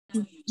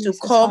to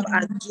come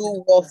and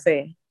do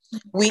warfare.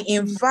 We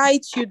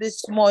invite you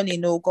this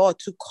morning, oh God,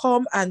 to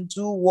come and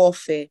do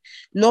warfare.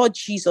 Lord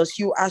Jesus,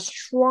 you are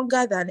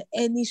stronger than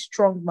any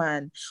strong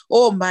man.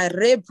 Oh, my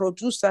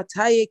producer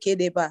Taye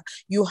Kedeba,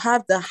 you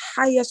have the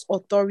highest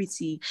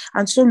authority.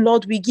 And so,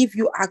 Lord, we give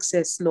you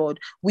access, Lord.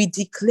 We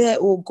declare,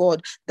 oh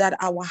God, that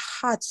our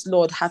hearts,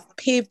 Lord, have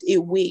paved a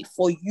way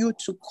for you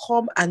to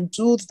come and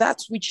do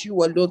that which you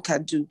alone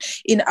can do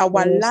in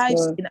our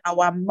lives, Lord. in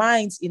our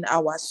minds, in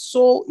our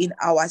soul, in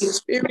our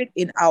spirit,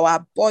 in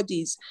our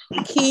bodies.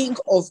 King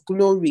of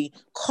glory,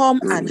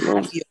 come and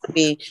have your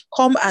way.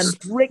 Come and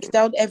break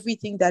down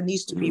everything that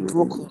needs to be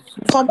broken.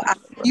 Come and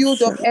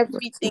build up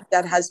everything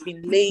that has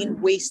been laying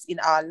waste in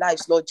our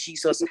lives, Lord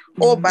Jesus.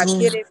 Oh,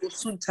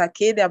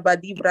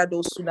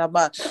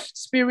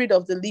 Spirit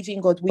of the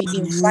living God, we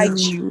invite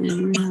you.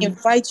 We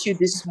invite you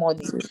this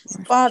morning.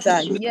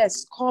 Father,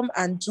 yes, come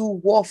and do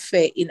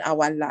warfare in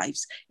our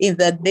lives in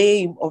the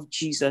name of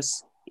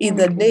Jesus. In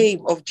the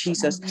name of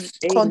Jesus,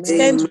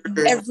 contend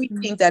with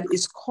everything that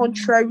is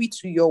contrary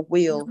to your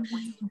will.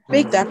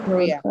 Make that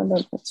prayer.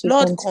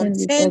 Lord,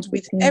 contend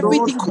with everything that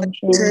is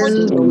contrary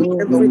to your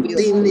will.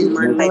 Everything in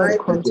my Life. life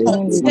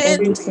Contend with Contend with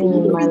everything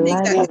in my everything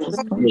life that that is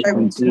is contrary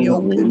contrary to to your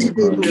your will, will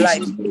O in God.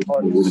 life,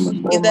 Lord.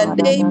 Oh, In the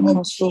name of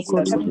Maradaka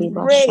Soko Jesus, we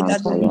Toliba pray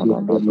that the Shantaya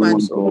Lord will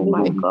Badados. Oh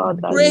my manifest.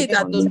 God, that you Pray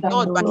that the contend,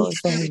 Lord, O by Lord, His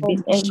Spirit, with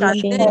will everything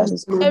challenge that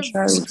is every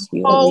contrary to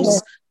your will.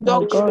 false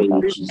My God, doctrine,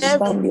 that you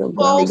stand every your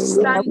ground, O false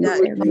Lord, that you standard,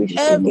 establish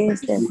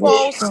against every every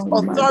false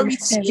strong man,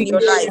 authority in every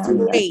your life.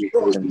 standard, Pray. every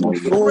false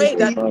Pray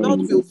that the Lord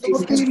will authority,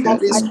 visit every you.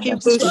 that is He will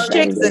injustice that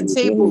shake is the against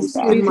tables.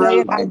 in my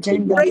your life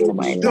agenda Pray for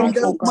my in life,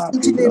 the oh God.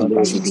 mighty name Lord, of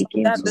that you Jesus.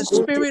 begin that to the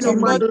go Spirit In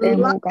of my God with them,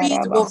 life, oh breathe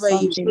Garaba over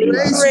you. Sante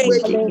raise Libaraka Pray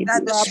where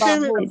that the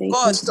Spirit of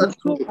God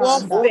Shikiti. do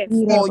warfare you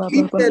for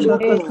you. defeated, oh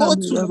God. Go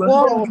to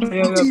war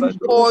Defeated,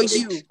 oh for God.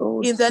 you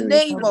Oh, in the Spirit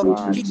name of of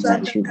God, Jesus.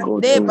 that you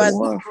go to Neba di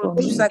war for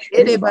me. producer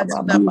kere Reba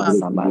Baba batunama.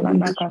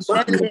 Sabalada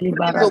Kasutu Nende kibo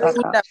Libaradaka.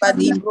 kuna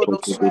badi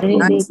producer.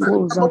 Rede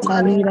Koza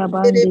Talira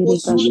Kerebo Bandiri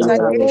sunta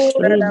Kashata.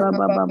 kera da Reba ba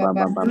ba Baba ba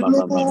ba. Baba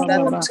Baba Baba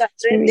Baba. Sanucha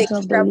rende Spirit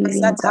of the kira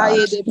living God,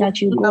 masataye de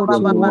that you bosuna go ba to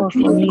ba ba. war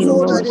for Oh me, O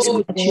God, Lord, that is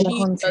Oh that you Jesus,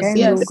 contend,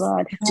 O yes.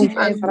 God, Come with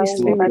and every do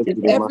spirit, with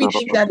every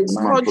everything that strong is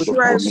man that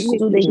contrary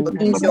stood to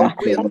against your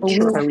will. the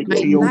will of My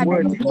your life,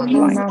 word. your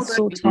life. Ina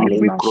so We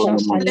taliba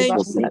shanta liba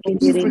challenge seke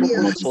give derebo me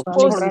every kozu a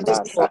talibra impossible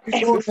dasa. God.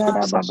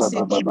 Rada baba Impossible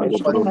baba God.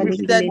 bashanta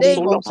In the likele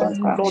name debo of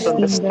sata. Jesus.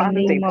 In the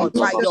name of Lord,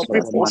 by your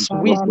Jesus.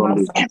 Ekala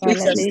masata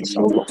la Jesus. de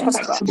shata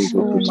taba.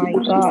 Oh my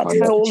God,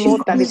 that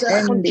you these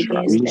are contend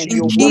against them. In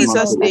My Jesus'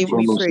 God, that name you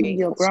we stand pray.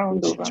 your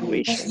ground over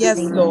me. Yes,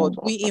 Amen. Lord,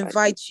 we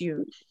invite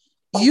you.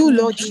 You,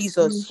 Lord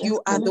Jesus,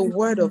 you are the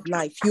word of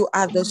life. You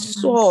are the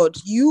sword.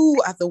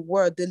 You are the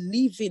word, the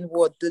living,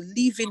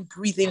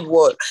 breathing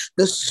word,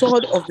 the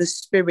sword of the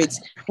spirit.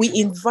 We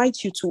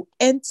invite you to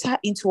enter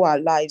into our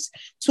lives,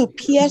 to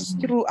pierce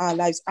through our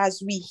lives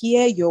as we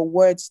hear your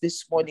words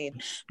this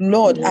morning.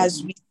 Lord,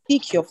 as we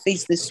seek your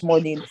face this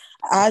morning,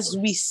 as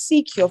we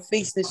seek your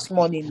face this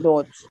morning,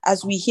 Lord,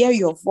 as we hear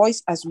your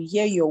voice, as we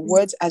hear your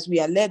words, as we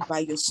are led by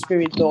your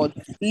spirit, Lord,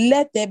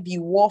 let there be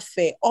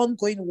warfare,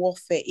 ongoing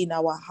warfare in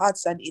our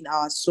hearts and in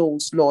our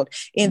souls, Lord,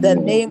 in the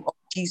name of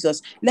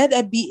Jesus. Let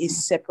there be a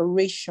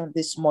separation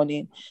this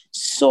morning.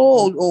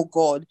 Soul, oh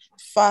God,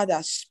 Father,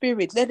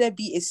 spirit, let there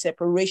be a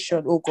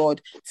separation, oh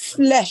God.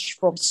 Flesh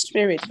from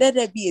spirit, let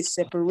there be a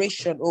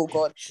separation, oh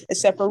God. A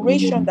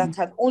separation that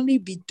can only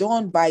be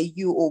done by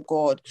you, oh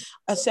God.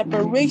 A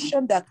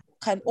separation that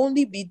can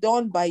only be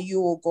done by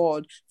you, oh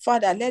God.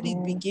 Father, let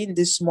it begin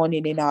this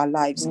morning in our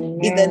lives.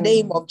 In the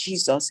name of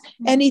Jesus,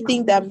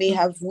 anything that may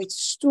have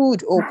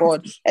withstood, oh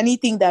God,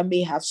 anything that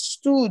may have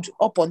stood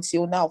up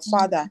until now,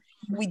 Father,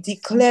 we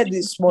declare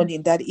this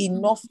morning that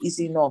enough is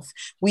enough.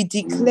 We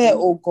declare,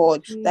 oh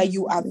God, that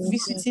you are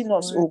visiting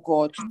us, oh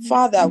God.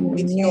 Father,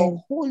 with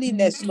your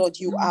holiness, Lord,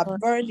 you are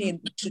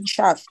burning to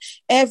chaff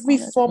every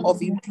form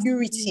of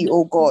impurity,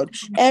 oh God,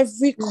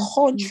 every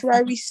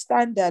contrary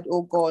standard,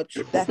 oh God,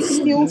 that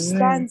still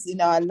stands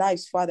in our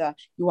lives, Father.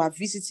 You are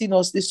visiting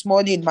us this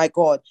morning, my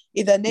God,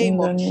 in the In name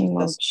the of name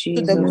of Jesus,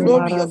 to the Jesus.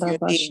 glory of Marada your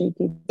name,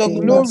 bashiki the deba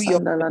glory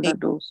of your sandalada name,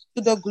 dos.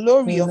 to the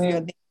glory of your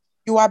Amen. name.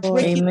 You are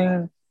breaking,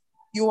 Amen.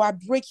 you are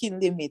breaking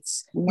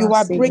limits. You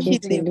are breaking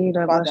Masekete limits,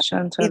 lida Father,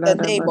 bashanta in the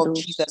lada name of bados.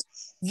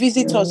 Jesus.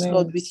 Visit us,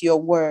 Lord, Amen. with your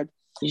word.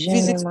 Jene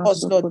Visit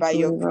us, Lord, by masukutu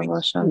your liba grace.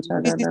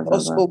 bashanta Visit lada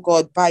us, baba. oh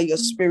God, by your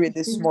spirit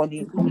this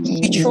morning.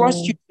 We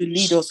trust you Amen. to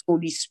lead us,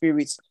 Holy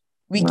Spirit.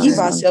 We give Masante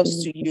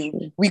ourselves to you.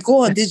 liba. We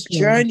go on this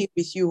journey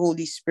with you,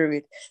 Holy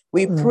Spirit.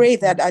 We pray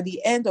that at the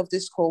end of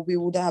this call, we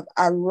would have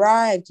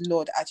arrived,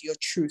 Lord, at your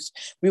truth.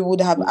 We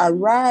would have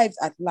arrived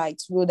at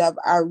light. We would have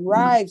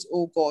arrived,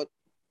 oh God,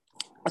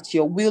 at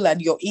your will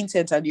and your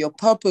intent and your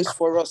purpose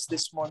for us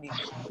this morning.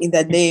 In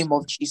the name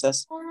of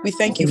Jesus. We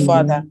thank you,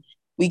 Father.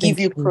 We give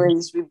you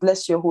praise. We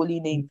bless your holy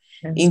name.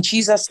 In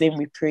Jesus' name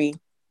we pray.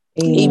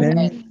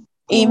 Amen.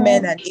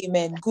 Amen and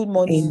amen. Good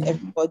morning,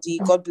 everybody.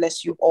 God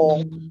bless you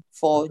all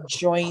for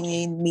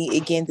joining me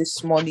again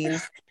this morning.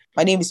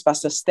 My name is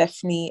Pastor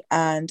Stephanie,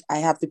 and I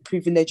have the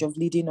privilege of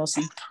leading us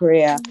in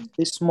prayer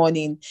this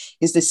morning.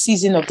 It's the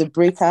season of the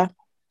breaker.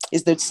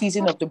 It's the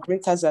season of the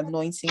breaker's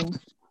anointing.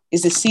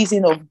 It's the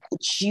season of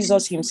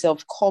Jesus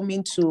himself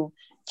coming to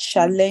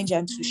challenge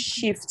and to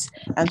shift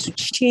and to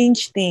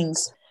change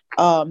things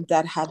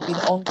that have been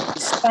on the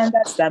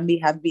standards that may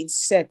have been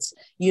set,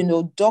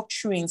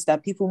 doctrines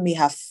that people may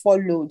have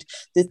followed,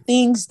 the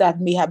things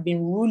that may have been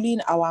ruling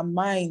our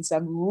minds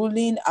and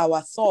ruling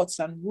our thoughts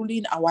and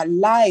ruling our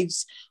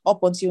lives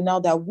up until now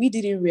that we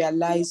didn't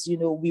realize,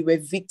 we were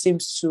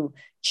victims to.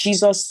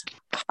 Jesus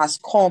has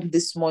come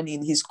this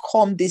morning. He's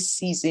come this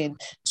season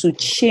to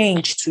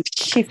change, to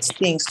shift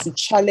things, to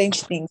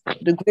challenge things,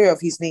 the glory of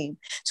his name,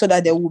 so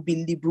that there will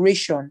be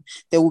liberation.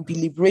 There will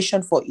be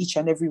liberation for each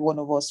and every one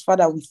of us.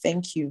 Father, we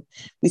thank you.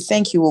 We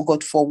thank you, oh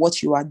God, for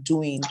what you are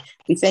doing.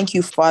 We thank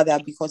you, Father,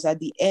 because at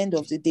the end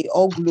of the day,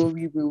 all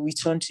glory will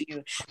return to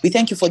you. We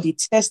thank you for the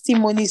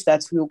testimonies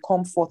that will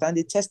come forth and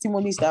the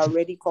testimonies that are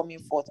already coming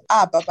forth.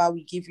 Baba,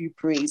 we give you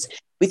praise.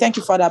 We thank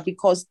you, Father,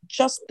 because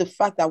just the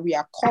fact that we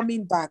are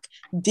coming back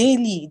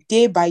daily,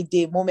 day by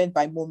day, moment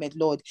by moment,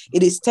 Lord,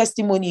 it is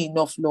testimony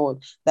enough,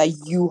 Lord, that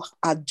you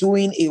are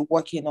doing a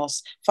work in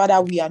us.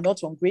 Father, we are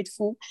not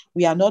ungrateful.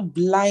 We are not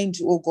blind,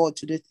 oh God,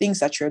 to the things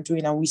that you're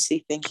doing, and we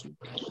say thank you.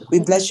 We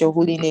bless your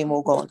holy name,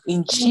 oh God.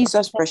 In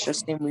Jesus'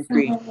 precious name we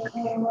pray.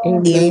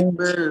 Amen.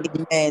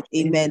 Amen.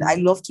 Amen. I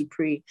love to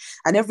pray.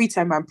 And every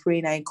time I'm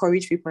praying, I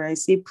encourage people and I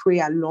say, pray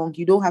along.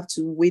 You don't have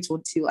to wait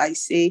until I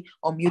say,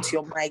 unmute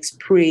your mics,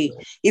 pray.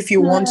 If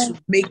you want to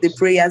make the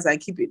prayers and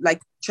keep it,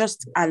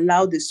 just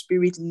allow the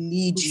Spirit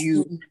lead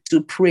you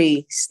to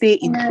pray. Stay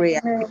in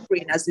prayer. Keep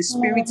praying. As the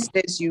Spirit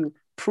says you,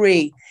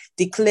 pray.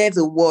 Declare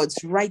the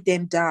words. Write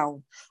them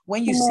down.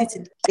 When you sit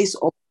in the place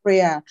of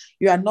prayer,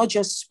 you are not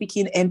just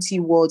speaking empty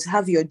words.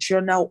 Have your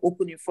journal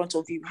open in front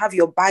of you. Have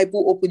your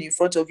Bible open in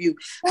front of you.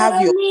 Have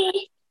your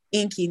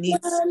ink in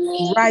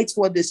it. Write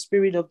what the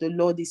Spirit of the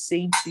Lord is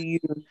saying to you.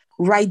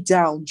 Write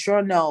down,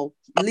 journal,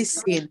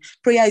 listen.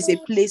 Prayer is a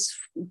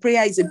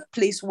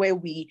place where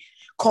we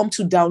come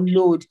to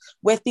download,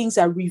 where things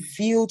are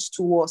revealed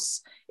to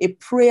us. A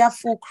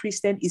prayerful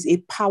Christian is a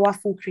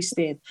powerful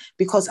Christian,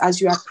 because as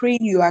you are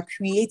praying, you are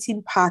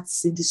creating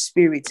paths in the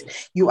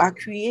Spirit. You are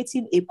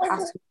creating a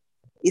path.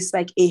 It's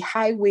like a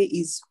highway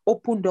is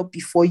opened up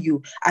before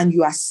you, and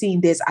you are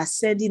seeing there's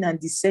ascending and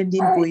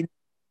descending going.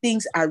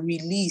 Things are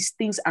released,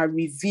 things are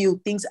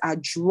revealed, things are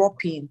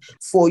dropping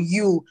for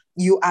you.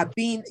 You are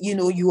being,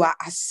 you are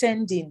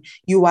ascending.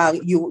 You are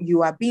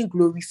being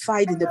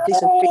glorified in the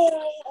place of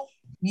prayer,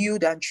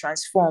 renewed and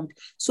transformed.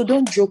 So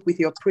don't joke with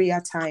your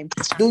prayer time.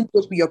 Don't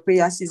joke with your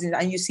prayer season.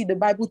 And you see, the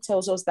Bible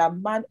tells us that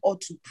man ought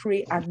to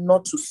pray and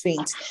not to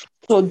faint.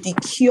 So the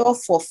cure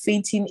for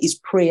fainting is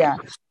prayer.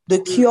 The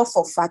cure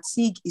for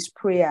fatigue is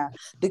prayer.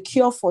 The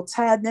cure for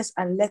tiredness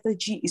and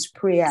lethargy is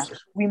prayer.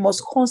 We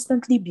must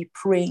constantly be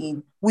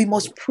praying. We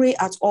must pray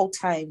at all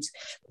times.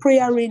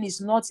 Prayer rain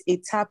is not a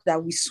tap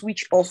that we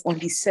switch off on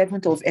the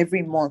 7th of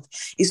every month.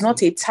 It's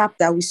not a tap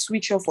that we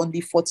switch off on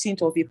the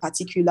 14th of a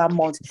particular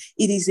month.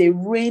 It is a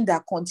rain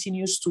that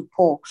continues to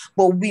pour.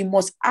 But we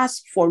must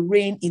ask for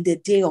rain in the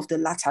day of the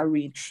latter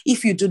rain.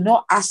 If you do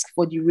not ask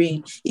for the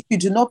rain, if you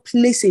do not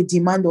place a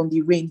demand on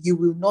the rain, you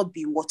will not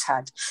be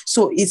watered.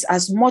 So it's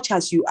as much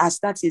as you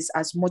ask, that is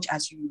as much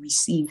as you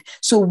receive.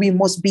 So we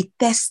must be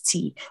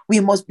thirsty. We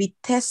must be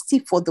thirsty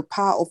for the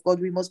power of God.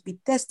 We must be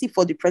thirsty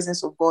for the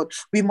presence of God.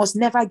 We must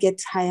never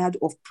get tired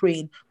of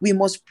praying. We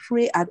must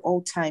pray at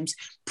all times.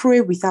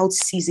 Pray without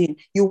ceasing.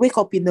 You wake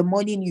up in the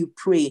morning, you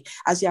pray.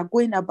 As you are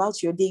going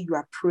about your day, you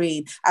are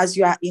praying. As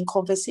you are in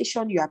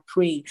conversation, you are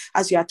praying.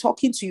 As you are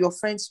talking to your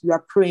friends, you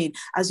are praying.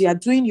 As you are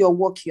doing your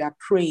work, you are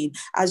praying.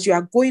 As you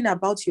are going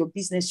about your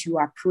business, you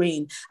are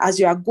praying. As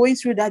you are going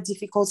through that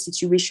difficult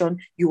situation,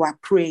 you are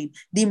praying.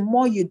 The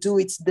more you do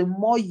it, the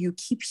more you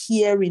keep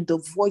hearing the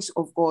voice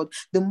of God,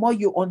 the more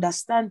you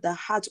understand the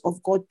heart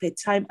of God per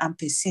time and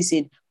per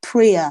season.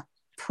 Prayer.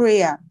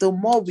 The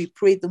more we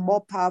pray, the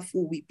more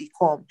powerful we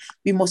become.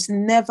 We must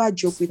never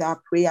joke with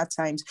our prayer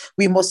times.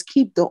 We must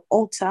keep the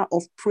altar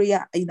of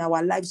prayer in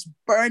our lives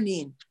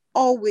burning,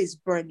 always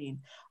burning,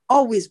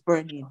 always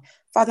burning.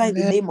 Father, in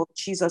the name of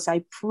Jesus,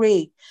 I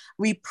pray.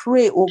 We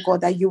pray, oh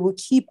God, that you will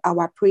keep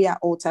our prayer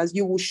altars.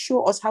 You will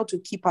show us how to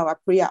keep our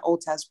prayer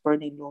altars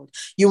burning, Lord.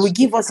 You will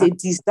give us a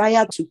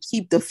desire to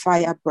keep the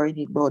fire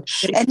burning, Lord.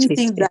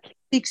 Anything that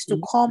seeks to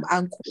come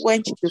and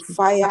quench the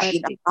fire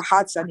in our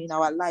hearts and in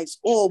our lives,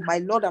 oh my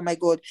Lord and my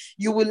God,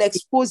 you will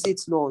expose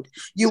it, Lord.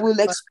 You will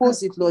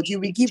expose it, Lord. You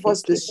will give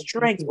us the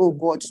strength, oh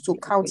God, to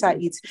counter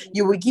it.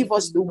 You will give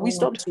us the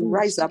wisdom to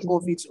rise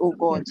above it, oh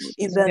God.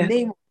 In the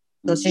name of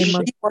Jesus, you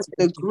will give us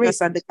the grace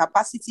and the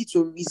capacity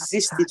to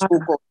resist it, oh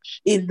God.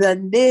 In the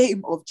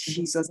name of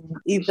Jesus.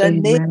 In the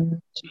name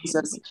of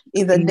Jesus.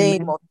 In the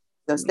name of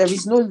Jesus. There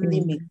is no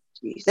limit.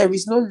 There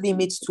is no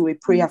limit to a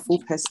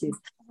prayerful person.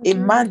 A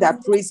man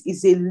that prays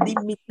is a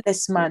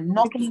limitless man.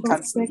 Nothing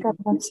can stop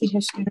you.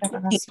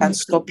 Nothing can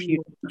stop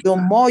you. The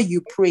more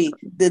you pray,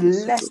 the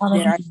less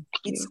there are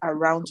limits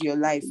around your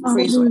life.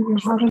 Praise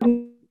God.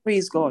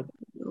 Praise God.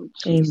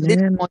 This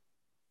Amen. morning,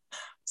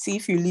 see,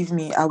 if you leave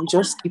me, I will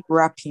just keep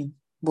rapping.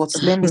 But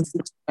let me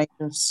stick to my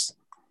notes.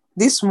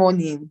 This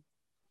morning,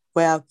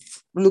 we're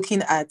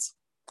looking at,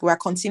 we're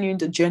continuing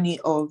the journey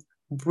of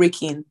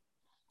breaking.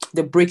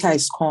 The breaker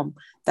is come.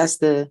 That's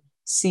the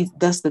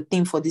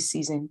theme for this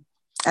season.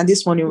 And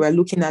this morning we're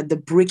looking at the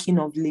breaking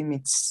of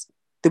limits.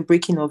 The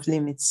breaking of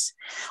limits.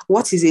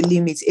 What is a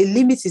limit? A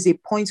limit is a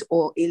point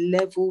or a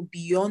level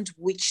beyond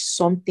which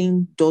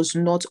something does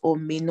not or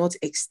may not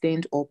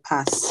extend or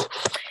pass.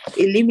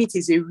 A limit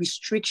is a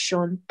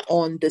restriction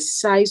on the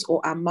size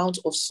or amount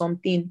of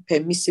something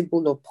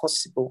permissible or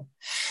possible.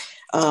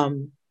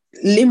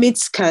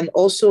 Limits can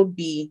also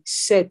be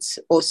set,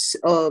 or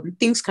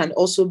things can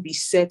also be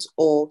set,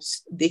 or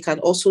they can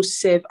also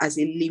serve as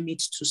a limit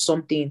to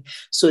something.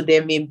 So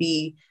there may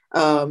be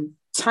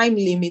time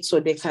limits, or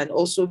there can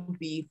also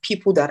be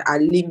people that are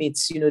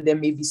limits. There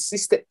may be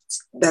systems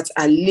that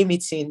are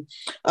limiting.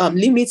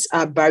 Limits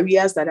are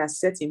barriers that are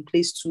set in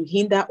place to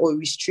hinder or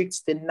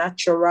restrict the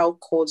natural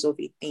course of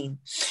a thing.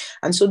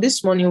 And so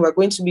this morning we're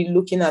going to be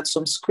looking at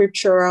some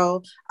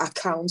scriptural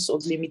accounts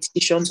of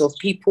limitations of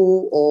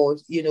people, or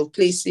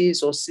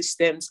places or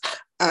systems,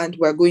 and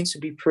we're going to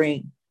be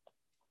praying.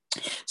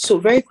 So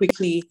very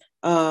quickly,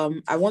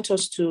 I want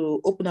us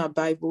to open our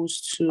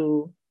Bibles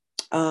to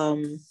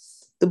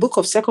the book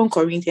of 2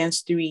 Corinthians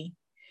 3,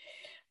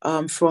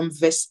 from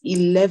verse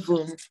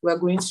 11. We're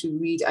going to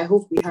read. I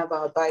hope we have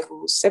our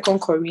Bibles. 2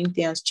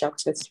 Corinthians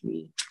chapter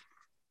 3.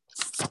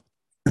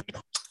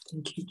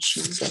 Thank you,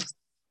 Jesus.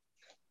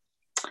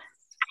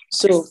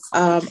 So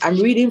I'm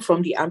reading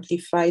from the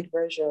Amplified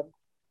Version.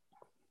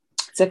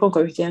 2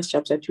 Corinthians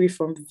chapter 3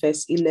 from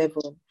verse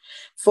 11.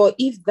 For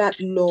if that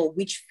law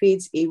which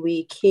fades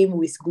away came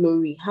with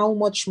glory, how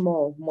much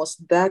more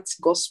must that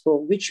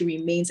gospel which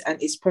remains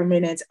and is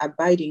permanent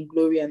abide in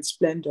glory and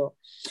splendor?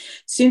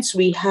 Since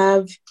we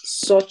have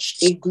such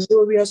a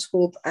glorious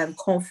hope and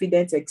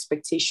confident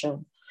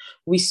expectation,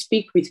 we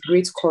speak with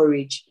great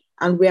courage,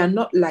 and we are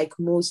not like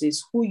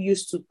Moses, who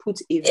used to put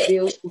a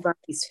veil over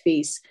his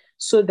face,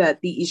 so that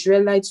the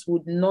Israelites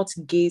would not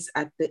gaze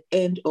at the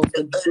end of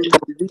the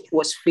glory which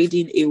was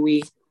fading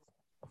away.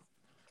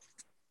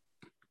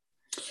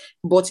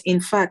 But in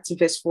fact,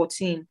 verse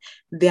 14,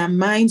 their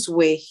minds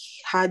were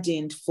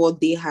hardened, for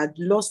they had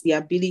lost the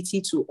ability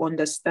to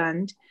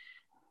understand.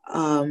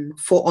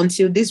 For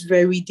until this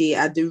very day,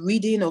 at the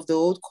reading of the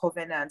old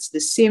covenant, the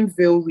same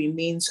veil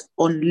remains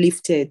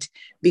unlifted,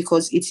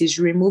 because it is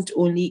removed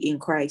only in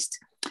Christ.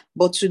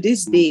 But to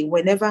this day,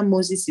 whenever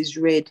Moses is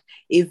read,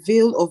 a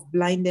veil of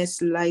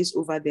blindness lies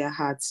over their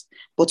hearts.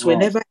 But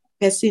whenever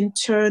a person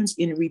turns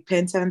in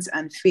repentance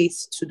and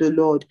faith to the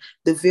Lord,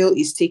 the veil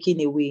is taken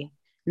away.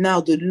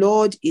 Now the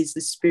Lord is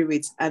the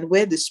Spirit, and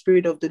where the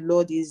Spirit of the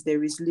Lord is,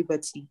 there is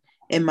liberty,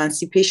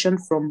 emancipation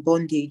from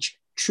bondage,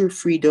 true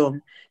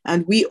freedom.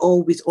 And we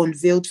all, with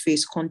unveiled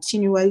face,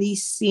 continually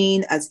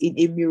seeing as in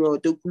a mirror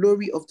the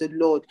glory of the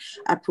Lord,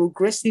 are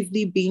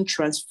progressively being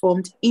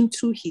transformed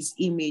into his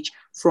image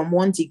from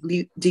one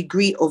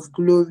degree of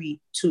glory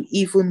to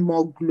even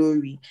more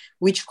glory,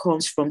 which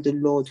comes from the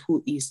Lord,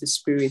 who is the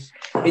Spirit.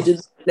 May the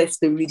Lord bless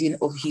the reading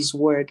of his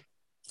word.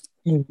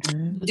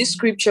 Amen. This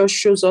scripture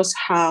shows us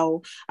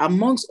how,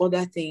 amongst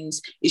other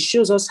things, it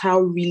shows us how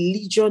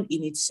religion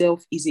in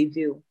itself is a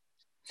veil,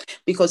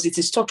 because it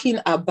is talking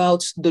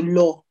about the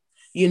law,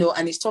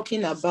 and it's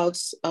talking about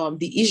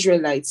the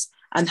Israelites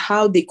and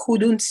how they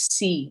couldn't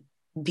see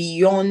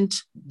beyond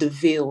the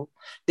veil.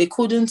 They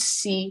couldn't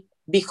see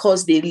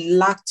because they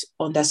lacked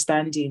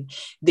understanding.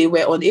 They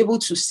were unable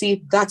to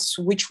see that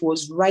which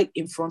was right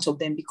in front of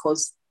them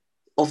because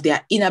of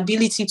their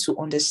inability to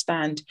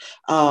understand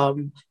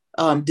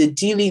the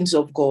dealings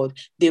of God.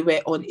 They were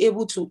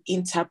unable to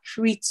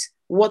interpret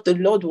what the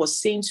Lord was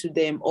saying to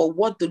them, or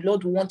what the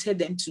Lord wanted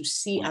them to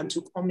see and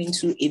to come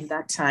into in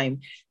that time,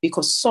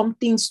 because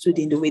something stood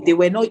in the way.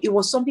 It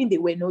was something they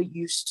were not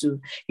used to.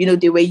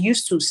 They were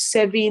used to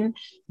serving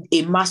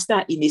a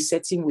master in a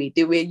certain way.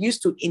 They were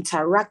used to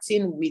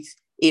interacting with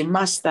a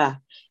master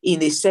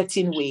in a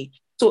certain way.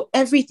 So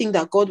everything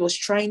that God was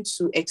trying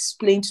to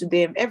explain to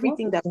them,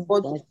 everything that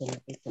God was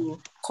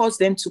to cause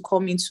them to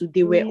come into,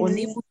 they were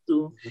unable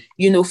to,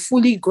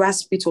 fully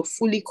grasp it or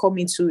fully come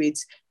into it,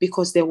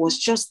 because there was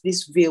just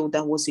this veil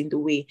that was in the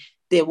way.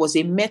 There was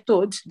a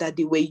method that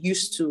they were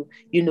used to,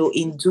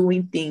 in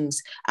doing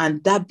things,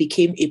 and that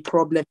became a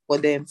problem for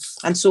them.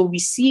 And so we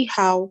see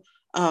how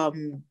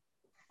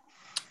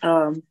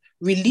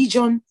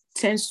religion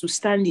tends to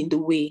stand in the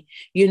way.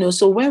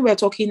 So when we're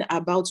talking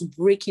about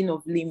breaking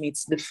of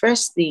limits, the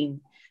first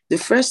thing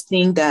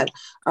that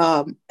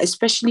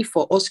especially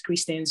for us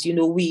Christians,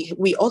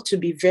 we ought to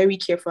be very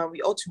careful, and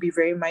we ought to be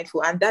very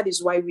mindful, and that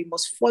is why we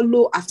must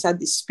follow after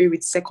the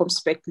Spirit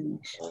circumspectly,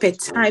 per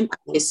time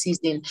and per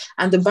season.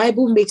 And the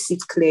Bible makes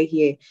it clear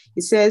here.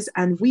 It says,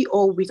 and we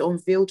all, with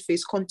unveiled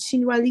face,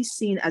 continually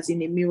seeing as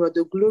in a mirror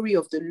the glory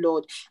of the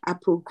Lord, are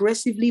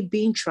progressively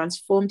being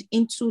transformed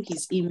into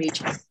his image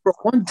from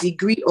one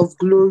degree of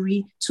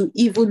glory to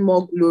even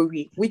more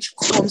glory, which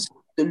comes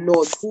from the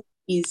Lord, who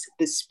is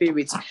the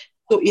Spirit.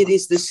 So it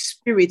is the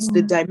spirit,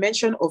 the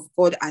dimension of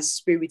God as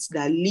spirit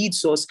that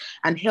leads us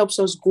and helps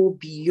us go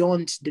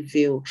beyond the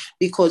veil.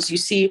 Because you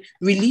see,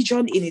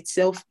 religion in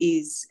itself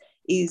is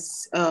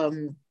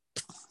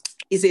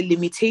is a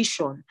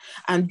limitation,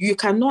 and you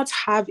cannot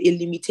have a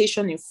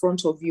limitation in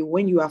front of you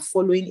when you are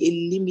following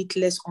a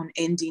limitless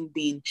unending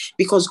being,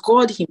 because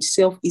God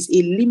himself is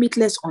a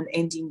limitless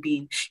unending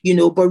being,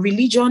 but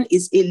religion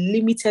is a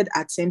limited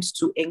attempt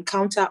to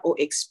encounter or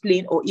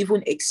explain or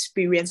even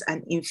experience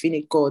an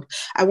infinite God.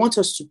 I want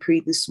us to pray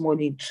this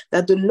morning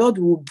that the Lord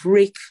will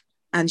break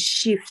and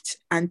shift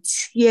and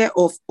tear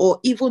off or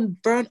even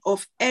burn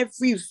off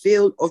every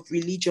veil of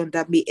religion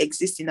that may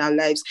exist in our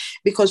lives,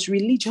 because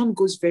religion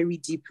goes very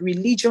deep.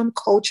 Religion,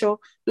 culture,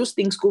 those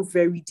things go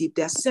very deep.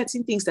 There are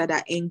certain things that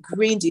are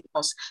ingrained in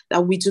us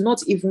that we do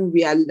not even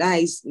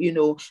realize,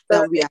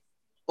 that we are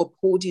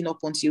upholding up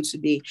until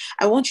today.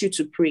 I want you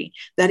to pray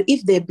that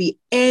if there be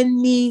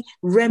any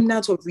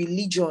remnant of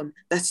religion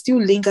that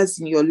still lingers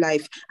in your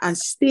life and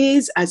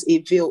stays as a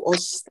veil or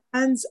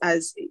stands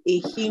as a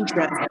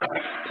hindrance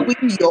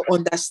between your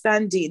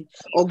understanding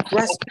or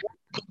grasping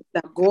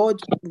that God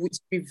is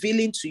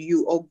revealing to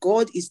you or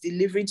God is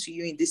delivering to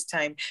you in this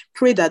time,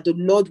 pray that the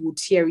Lord will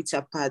tear it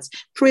apart.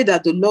 Pray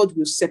that the Lord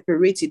will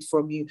separate it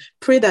from you.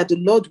 Pray that the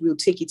Lord will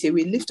take it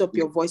away. Lift up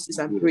your voices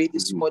and pray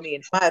this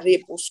morning. Pray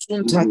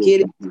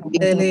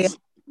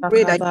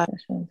that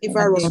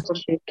deliver us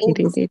from the hold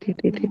of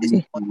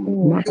this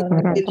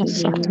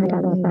morning.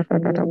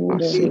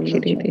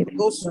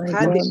 Those who My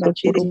had the God,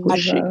 that you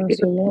deliver us,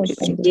 O Lord,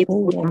 from the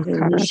hold of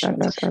religion.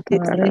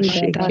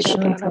 Marida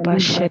Bashanta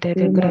Liba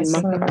Kuma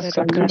Santa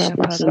Lisha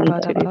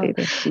Kiridaba.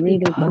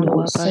 Rede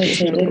Kubu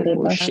Sete Rede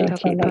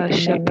Bashata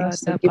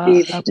Lakamanasiti.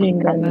 In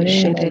the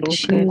name of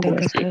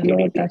Jesus,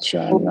 Lord, that you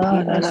allow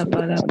us, O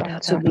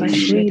God, to be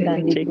freed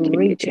and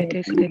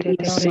liberated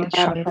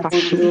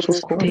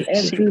from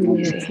every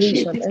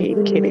limitation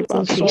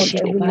thought,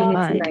 every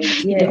limiting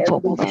idea, in the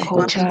form every of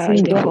culture,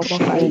 in limiting the form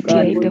of doctrine, oh idea,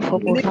 God. in the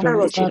form of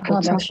deliver us religion, oh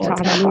God.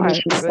 Father,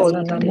 I pray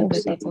that in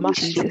the name of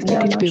Jesus,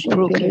 let it be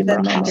broken in the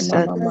name of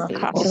Jesus.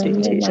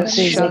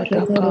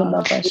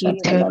 Shadaba,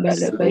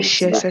 Itemelebe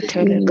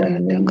In the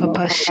Shesetelegranda name of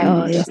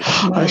Kapashaya, Jesus,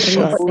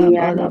 Maria Ashanda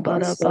Sakarabasa,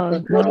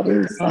 Balabalaba,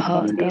 Maria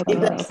Ahanda in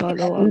the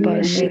Balabalo in the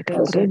Abashe name the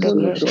of Gradaga.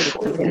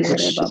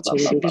 Let it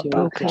be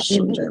broken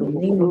in in the the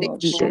name name of of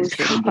Jesus. Jesus.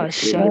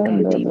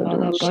 Ashada di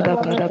Malabada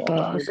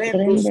Badaba,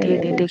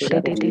 Ikede de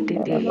Grade de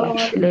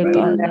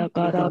Lebala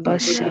Baraba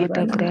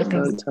Shada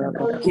Grada.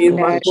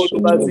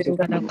 Bala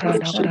Grada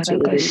Grada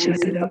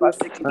Gashada.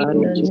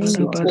 In the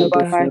name of Bala Jesus,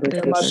 Grada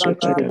Grada Grada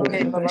Grada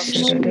Grada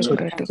Gashada de to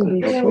Grada.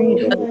 be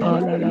freed, O God,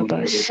 Bala la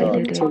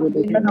Bashada de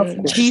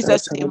in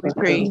Jesus' name we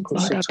pray.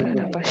 Bala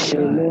Grada Amen.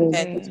 Bashada.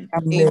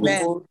 Amen.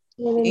 Amen.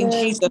 In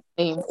Jesus'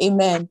 name,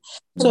 amen.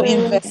 So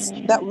in verse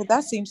that with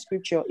that same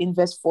scripture, in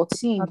verse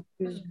 14,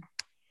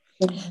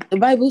 the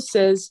Bible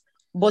says,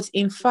 but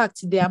in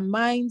fact, their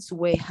minds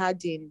were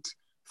hardened,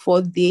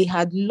 for they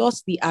had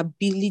lost the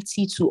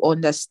ability to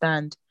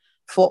understand.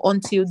 For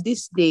until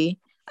this day,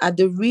 at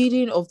the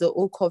reading of the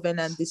Old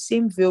Covenant, the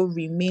same veil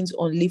remains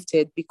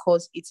unlifted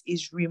because it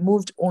is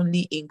removed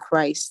only in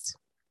Christ.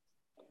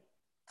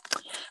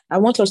 I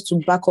want us to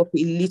back up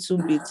a little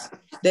bit.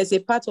 There's a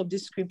part of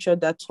this scripture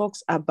that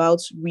talks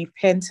about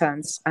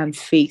repentance and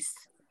faith.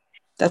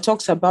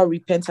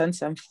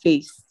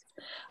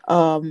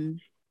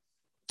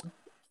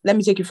 Let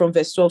me take it from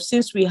verse 12.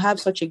 Since we have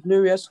such a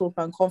glorious hope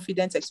and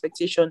confident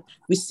expectation,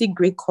 we seek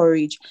great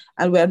courage.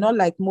 And we are not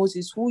like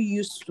Moses, who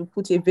used to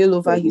put a veil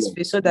over his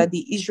face so that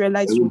the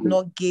Israelites would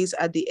not gaze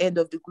at the end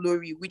of the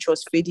glory which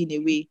was fading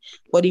away.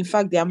 But in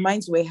fact, their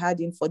minds were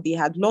hardened, for they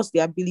had lost the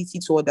ability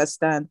to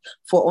understand.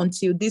 For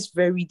until this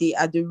very day,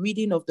 at the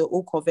reading of the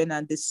Old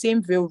Covenant, the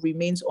same veil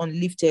remains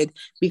unlifted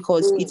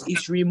because it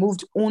is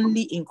removed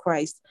only in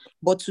Christ.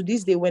 But to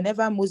this day,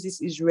 whenever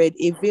Moses is read,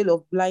 a veil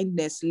of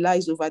blindness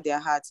lies over their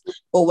hearts.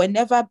 But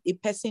whenever a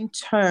person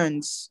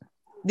turns,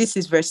 this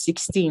is verse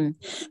 16,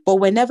 but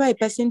whenever a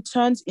person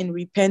turns in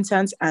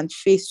repentance and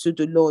faith to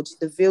the Lord,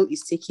 the veil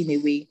is taken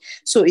away.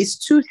 So it's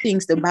two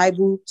things the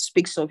Bible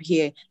speaks of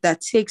here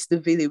that takes the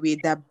veil away,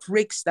 that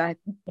breaks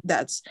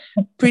that's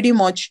pretty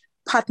much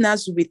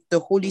partners with the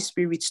Holy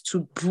Spirit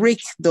to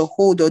break the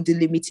hold or the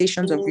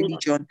limitations of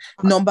religion.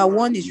 Number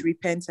one is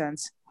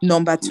repentance.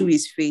 Number two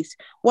is faith.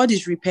 What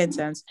is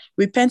repentance?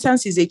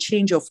 Repentance is a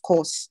change of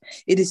course.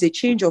 It is a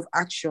change of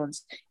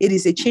actions. It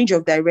is a change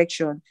of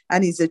direction,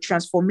 and it's a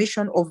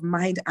transformation of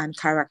mind and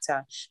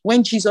character.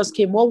 When Jesus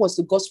came, what was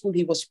the gospel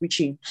he was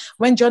preaching?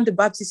 When John the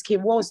Baptist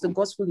came, what was the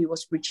gospel he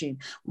was preaching?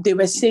 They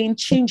were saying,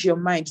 change your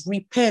mind,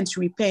 repent,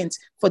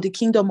 for the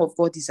kingdom of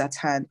God is at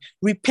hand.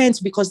 Repent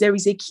because there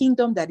is a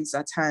kingdom that is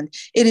at hand.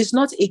 It is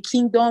not a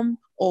kingdom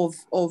of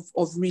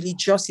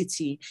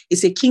religiosity.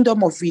 It's a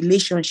kingdom of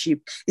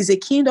relationship. It's a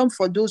kingdom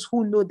for those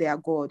who know their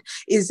God.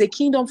 It's a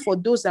kingdom for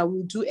those that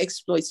will do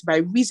exploits by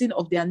reason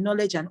of their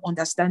knowledge and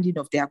understanding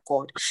of their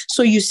God.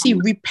 So you see,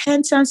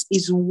 repentance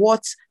is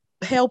what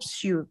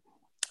helps you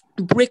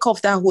break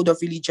off that hold of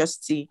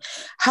religiosity.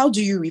 How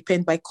do you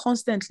repent? By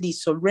constantly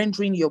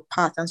surrendering your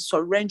path and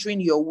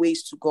surrendering your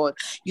ways to God.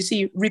 You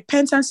see,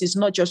 repentance is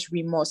not just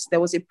remorse. There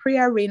was a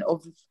prayer reign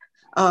of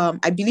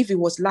I believe it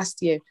was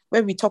last year,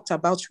 where we talked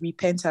about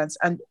repentance,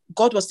 and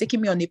God was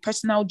taking me on a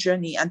personal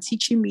journey and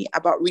teaching me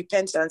about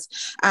repentance.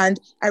 And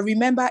I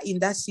remember in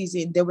that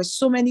season, there were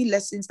so many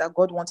lessons that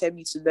God wanted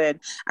me to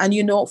learn. And,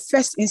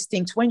 first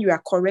instinct, when you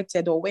are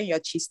corrected or when you're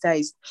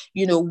chastised,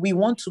 we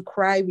want to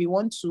cry, we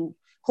want to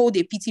hold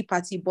a pity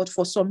party, but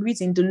for some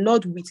reason the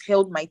Lord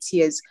withheld my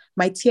tears.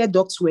 My tear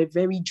ducts were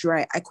very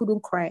dry. I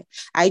couldn't cry.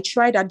 I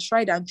tried and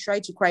tried and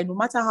tried to cry. No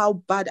matter how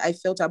bad I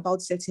felt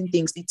about certain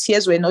things, the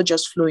tears were not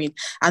just flowing.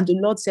 And the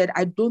Lord said,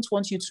 I don't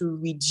want you to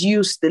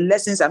reduce the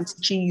lessons I'm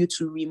teaching you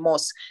to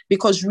remorse,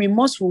 because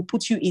remorse will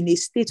put you in a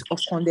state of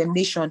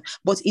condemnation,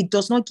 but it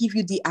does not give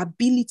you the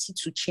ability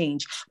to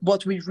change.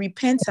 But with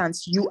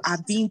repentance, you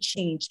are being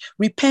changed.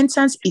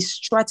 Repentance is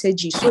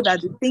strategy, so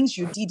that the things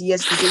you did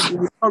yesterday, you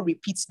will not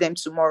repeat them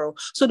tomorrow,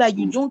 so that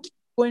you don't keep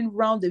going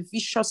round the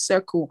vicious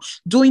circle,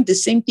 doing the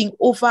same thing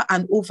over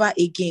and over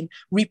again,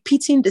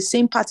 repeating the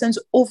same patterns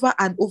over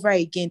and over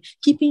again,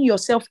 keeping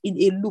yourself in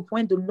a loop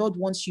when the Lord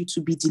wants you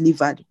to be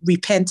delivered.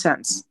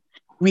 Repentance.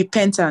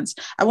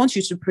 I want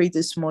you to pray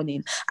this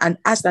morning and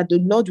ask that the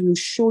Lord will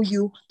show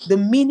you the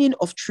meaning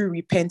of true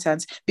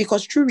repentance,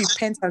 because true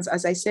repentance,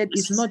 as I said,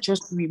 is not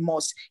just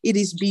remorse. It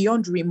is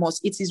beyond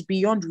remorse. It is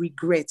beyond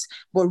regret.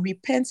 But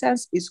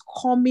repentance is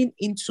coming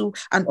into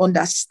an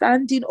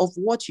understanding of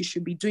what you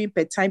should be doing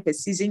per time, per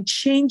season,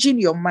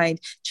 changing your mind,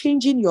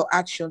 changing your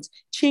actions,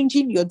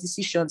 changing your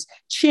decisions,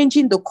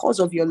 changing the course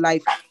of your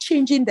life,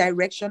 changing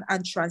direction,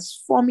 and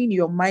transforming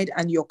your mind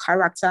and your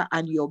character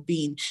and your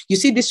being. You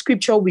see, the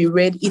scripture we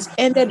read, it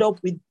ended up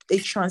with a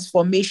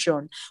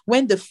transformation.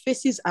 When the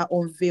faces are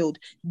unveiled,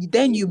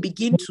 then you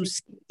begin to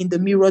see in the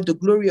mirror the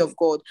glory of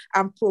God,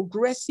 and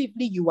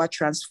progressively you are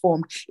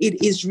transformed.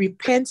 It is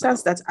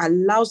repentance that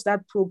allows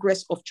that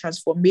progress of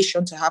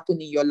transformation to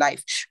happen in your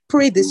life.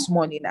 Pray this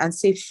morning and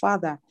say,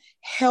 Father,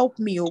 help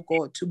me, oh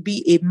God, to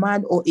be a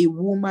man or a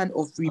woman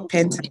of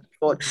repentance,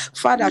 Lord.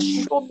 Father,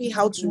 show me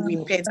how to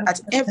repent at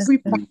every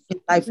point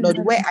in life, Lord,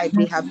 where I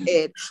may have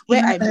erred,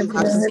 where I may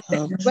have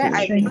sinned, where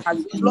I may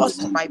have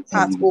lost my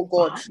path, oh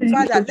God.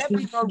 Father, let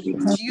me not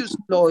reduce,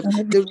 Lord,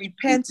 the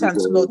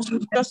repentance, Lord, to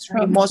just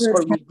remorse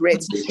or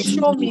regret.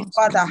 Show me,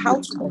 Father, how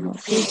to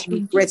replace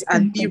regret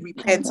and be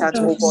repentant,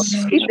 oh God.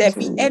 If there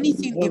be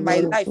anything in my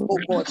life, oh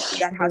God,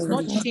 that has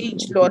not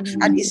changed, Lord,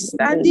 and is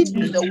standing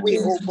in the way,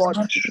 oh God,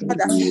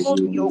 Father, show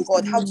me, oh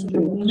God, how to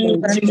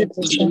repent.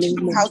 Teach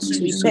me how to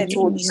repent,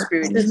 Holy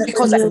Spirit,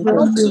 because I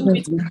cannot do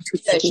it in my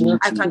flesh.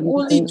 I can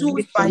only do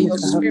it by your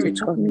Spirit.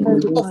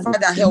 Oh,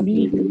 Father, help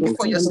me. Pray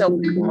for yourself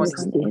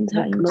this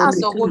morning. Ask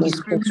the Holy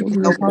Spirit to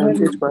help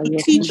you,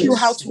 to teach you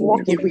how to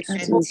walk in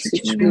repentance,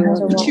 Teach me how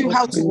to teach walk you with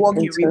how to walk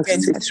in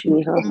repentance. repentance. Teach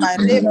me Oh, how my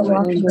to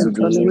labor, to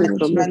be able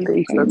to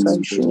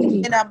repent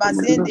truly.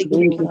 Mazende Oh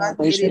kiri God,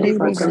 manderere Rede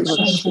boshia.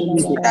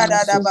 Bashantala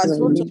Dada Baramaso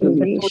bazoto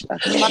Kalibiresh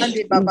Kate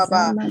mande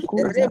bababa. Izama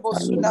Koza Rebo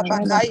Kali sula Barada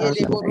bakaye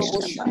de Bashata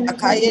borobo Yadaba shula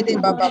kaye de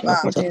Rede bababa.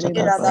 Sheketere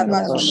Era da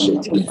Basanda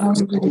bazoto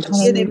Rababa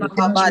yede Thank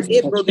mama you,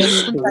 de Lord. brodo Rede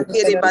suta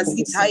kere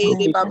bazita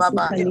yede Masaka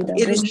bababa. Sukalida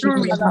It is Boshi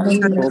true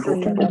Katalina repentance.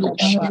 Makaya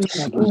Dadaba.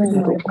 Oh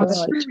my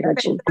God,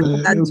 help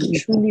That me to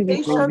truly repent,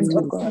 patience oh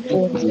of God,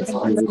 of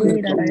every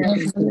way that I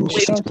have fallen way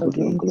short of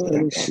your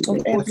glory, of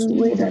every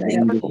way that I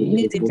have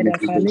committed.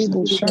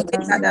 Akalibo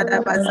Shata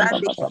da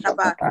bazande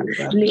kitaba.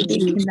 Lady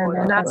Lord,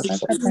 Kinana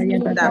Kasakata that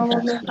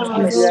Yadada.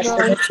 Please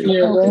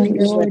help me,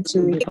 Lord, to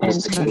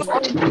repent.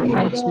 Teach me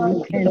how to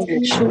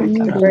repent. Show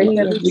me the way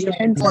of on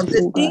repentance,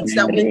 the oh God. things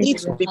that we need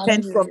to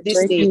repent from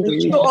this day.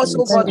 Show us,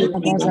 oh God, the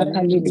things that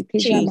we need to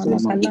change.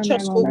 Teach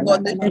us, oh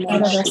God, the things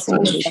that we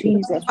Oh need to change.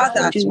 Jesus,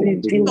 Father, to teach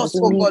reveal us, to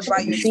oh me God, by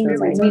the your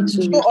things I spirit. need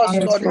to Show us,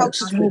 repent Lord, how from.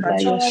 to Oh, do by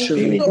that. your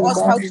spirit, Show oh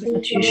us how God, to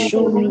that you repent,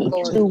 show oh me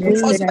Lord. the Show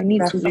ways us I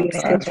need to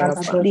repent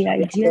from, the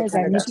ideas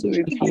I need to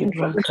repent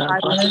from, the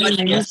things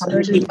I need to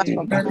repent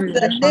from, in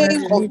the the heart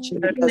name I of need to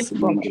repent Jesus.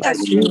 from.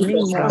 Yes, In the Lord.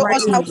 name of Show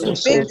us how to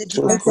Jesus. make the Masakata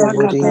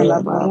transformation ya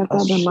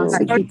baraka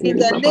in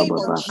the name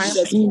of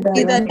Jesus. In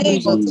the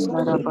name of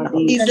Jesus.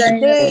 In the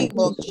name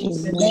of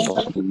Jesus.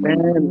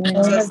 Amen.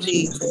 Amen.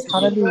 Jesus' name.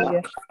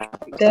 Hallelujah.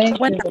 Thank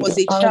When you, I Lord. was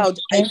a child,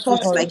 Hallelujah. I Thank you,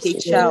 thought Holy like a Spirit.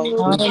 child. But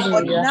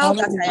Hallelujah. now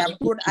that I Hallelujah. am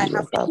grown, I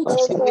have put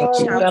away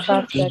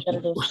childish.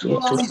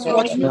 This is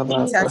what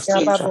repentance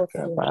is.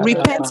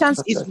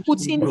 Repentance is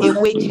putting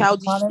away Hallelujah.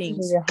 childish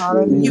things. Hallelujah.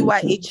 Hallelujah. You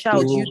are a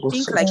child, you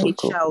think like a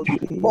child.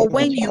 But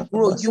when you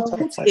grow, you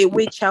put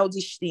away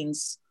childish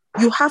things.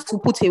 You have to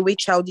put away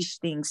childish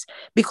things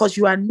because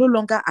you are no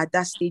longer at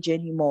that stage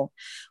anymore.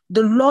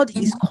 The Lord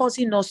is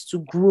causing us to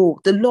grow.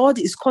 The Lord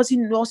is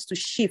causing us to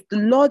shift. The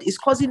Lord is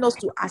causing us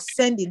to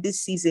ascend in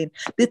this season.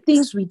 The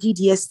things we did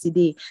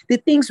yesterday, the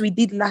things we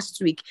did last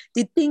week,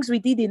 the things we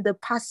did in the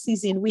past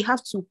season, we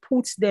have to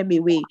put them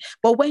away.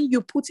 But when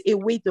you put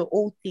away the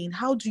old thing,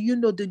 how do you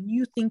know the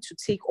new thing to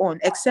take on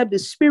except the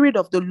Spirit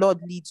of the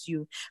Lord leads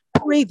you?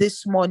 pray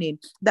this morning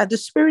that the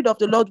Spirit of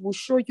the Lord will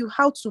show you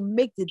how to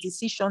make the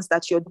decisions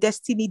that your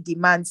destiny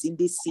demands in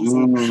this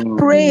season.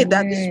 Pray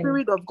that the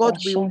Spirit of God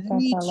will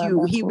lead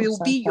you. He will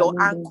be your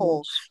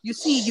anchor. You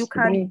see, you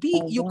can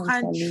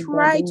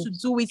try to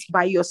do it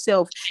by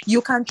yourself.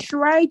 You can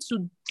try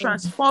to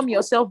transform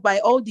yourself by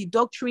all the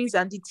doctrines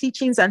and the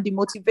teachings and the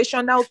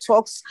motivational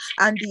talks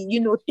and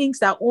the things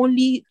that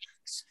only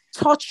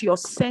touch your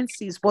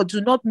senses but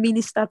do not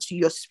minister to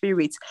your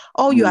spirit.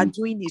 All you are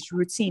doing is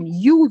routine.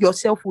 You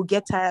yourself will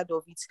get tired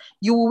of it.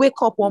 You will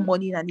wake up one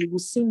morning and it will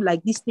seem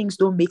like these things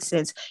don't make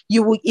sense.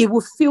 It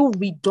will feel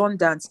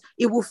redundant.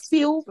 It will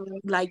feel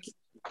like,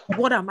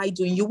 what am I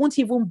doing? You won't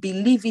even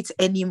believe it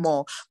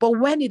anymore. But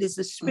when it is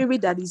the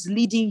Spirit that is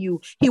leading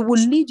you, He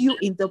will lead you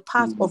in the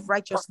path of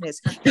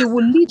righteousness. He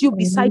will lead you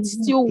beside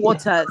still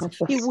waters.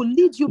 He will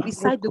lead you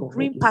beside the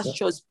green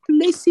pastures,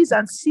 places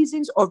and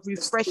seasons of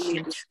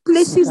refreshing,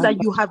 places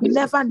that you have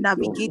never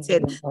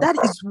navigated.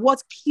 That is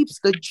what keeps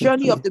the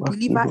journey of the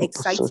believer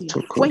exciting,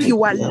 when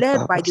you are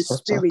led by the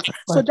Spirit.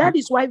 So that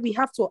is why we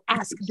have to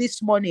ask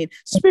this morning,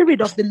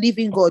 Spirit of the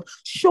living God,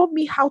 show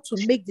me how to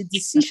make the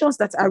decisions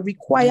that are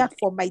required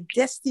for my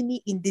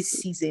destiny in this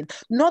season.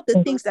 Not the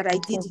things that I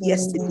did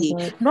yesterday,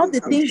 not the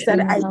things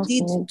that I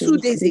did 2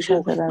 days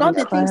ago, not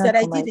the things that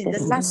I did in the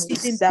last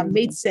season that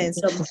made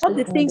sense, not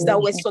the things that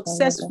were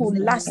successful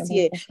last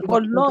year,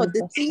 but Lord,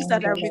 the things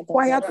that are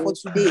required for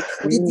today,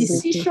 the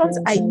decisions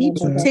I need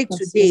to take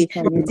today,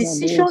 the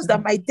decisions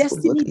that my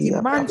destiny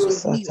demands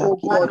of me, oh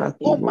God.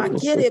 Oh,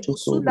 makere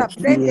busuna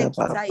brende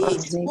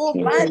kitaye. Oh,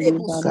 mane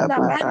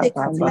busuna mane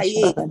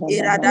kataye.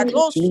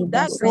 Eradado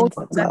suda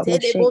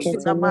brende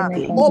bosunama.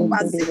 Oh,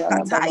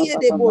 bazikataye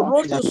de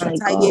borondo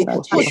sutaye.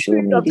 Oh,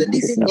 Spirit of the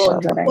living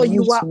God, for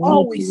you are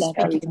always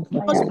speaking.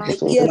 Cause my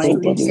ears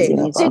to hear.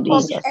 Take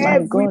off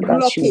every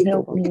blockage.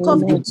 Take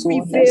off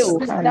every veil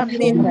that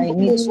may be,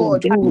 oh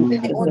God,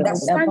 my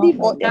understanding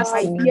or in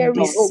my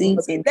hearing, oh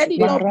God. Let it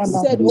not be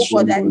said, oh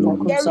God, that in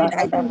hearing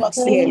I do not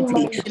hear it.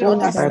 In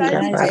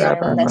understanding I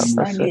am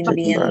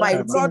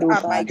my Lord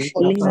and my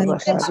God.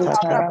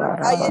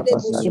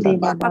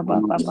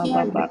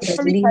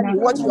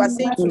 What you are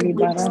saying to me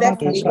is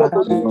definitely what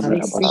the Lord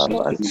is saying.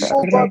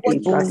 Oh God,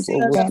 what you are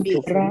saying to me,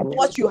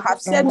 what you have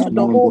said to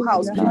the whole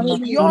house,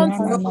 beyond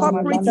the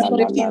corporate and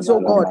the kids, oh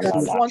God.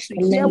 I want to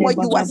hear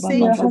what you are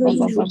saying to me,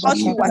 what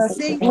you are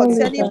saying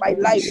concerning my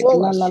life.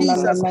 Oh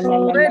Jesus. I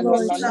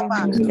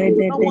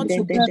do not want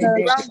to be the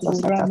ground of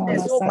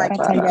sickness. Oh my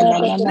Father.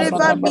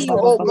 Deliver me,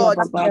 oh God.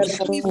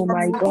 Deliver me Oh from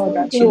my God,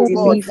 that disease, you oh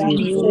God. deliver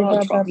me, oh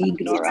Lord, from Me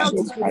health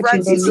ignorance, that you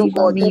infirmities, oh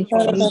deliver God. me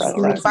from Deliver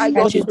me by ignorance,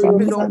 your that you Spirit, oh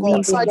deliver me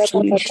God. from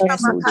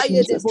foolishness, oh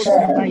Jesus.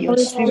 By your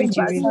spirit,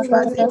 you reveal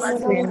us,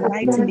 you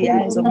enlighten the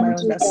eyes of my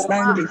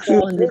understanding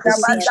on the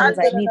decisions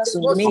I need to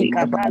make.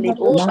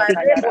 Oh, my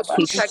rebo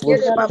suta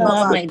kere About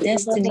baba. my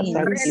destiny in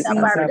this Brenda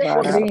season.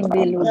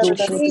 barrebo the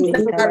things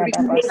that are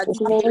required,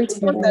 the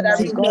decisions Oh that are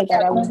my God,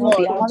 that required, I oh will not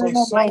be God. out of My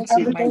sorts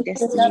with my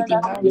destiny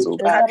demands, oh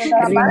God.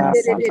 Karina Rema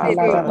sakala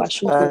Bandere.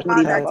 rabashukuturika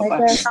Father, baba.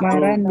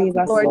 Marande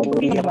Lord,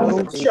 give me vasakuri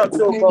instructions,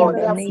 barosoto. oh In God.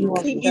 the name Give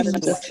of me Jesus,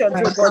 instructions,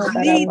 my oh God. God,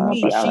 that I will Lead not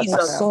me, be out of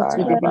Jesus. sorts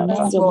with the Oh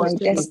demands of God. my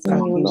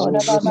destiny, O Lord.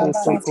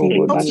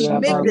 Masatiri How to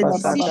make the bashanta baba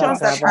baba. decisions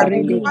that are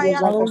Rede required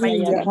for my bozakata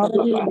destiny, yada baba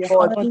oh baba.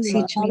 God. Lord,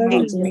 teach me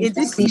how to make In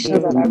this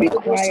decisions that are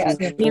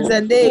required in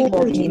the name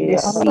of in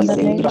this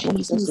season, in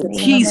Jesus' name.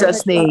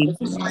 Jesus' name.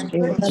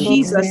 Amen.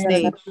 Jesus'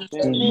 Amen.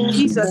 name.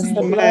 Jesus'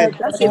 name.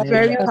 That's a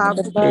very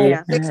powerful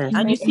prayer.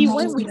 And you see,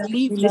 when we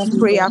leave this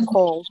prayer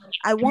call,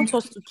 I want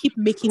us to keep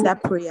making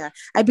that prayer.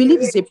 I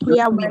believe it's a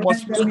prayer we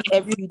must make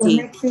every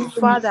day.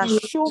 Father,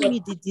 show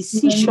me the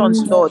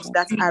decisions, Lord,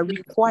 that are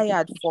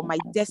required for my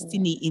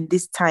destiny in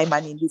this time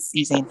and in this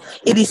season.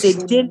 It is a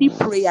daily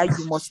prayer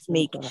you must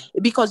make.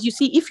 Because you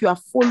see, if you are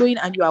following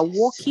and you are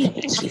walking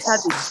after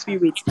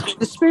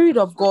the Spirit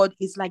of God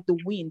is like the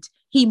wind.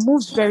 He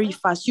moves very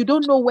fast. You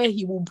don't know where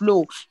he will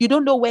blow. You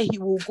don't know where he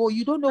will go.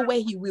 You don't know where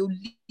he will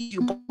lead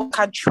you, but you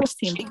can trust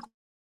him.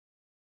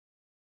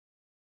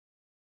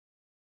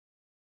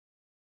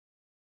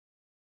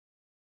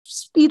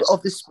 Speed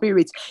of the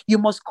Spirit, you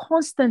must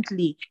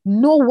constantly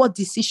know what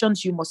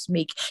decisions you must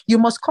make. You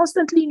must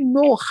constantly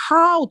know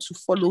how to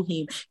follow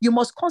him. You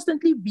must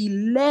constantly be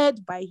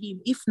led by him.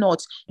 If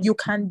not, you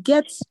can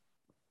get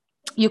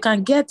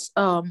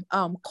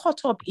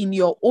caught up in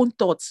your own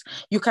thoughts.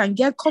 You can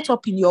get caught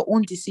up in your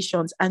own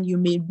decisions and you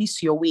may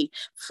miss your way.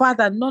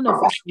 Father, none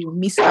of us will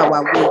miss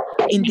our way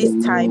in this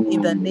time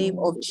in the name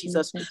of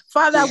Jesus.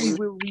 Father, we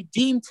will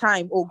redeem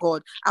time, oh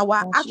God.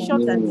 Our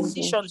actions and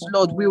decisions,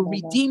 Lord, will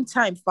redeem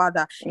time,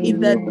 Father, in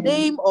the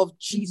name of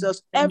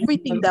Jesus.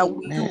 Everything that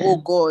we do, oh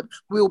God,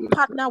 will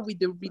partner with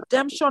the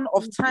redemption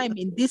of time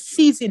in this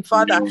season,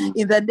 Father,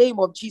 in the name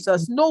of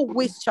Jesus. No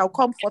waste shall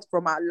come forth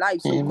from our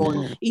lives, oh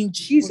God, in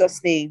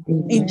Jesus' name.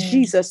 In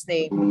Jesus'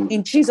 name.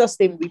 In Jesus'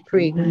 name we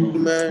pray.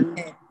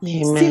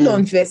 Still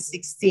on verse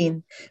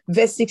 16.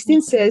 Verse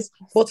 16 says,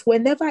 but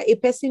whenever a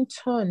person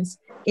turns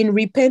in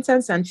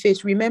repentance and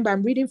faith, remember,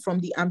 I'm reading from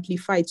the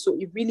Amplified, so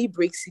it really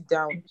breaks it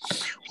down.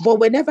 But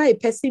whenever a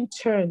person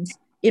turns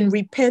in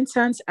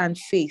repentance and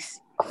faith,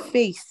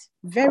 faith.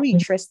 Very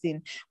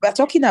interesting. We're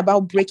talking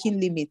about breaking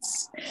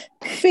limits.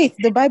 Faith,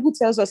 the Bible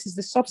tells us, is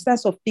the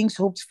substance of things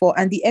hoped for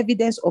and the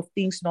evidence of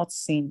things not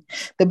seen.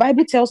 The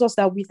Bible tells us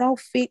that without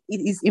faith,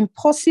 it is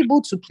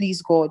impossible to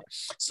please God.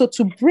 So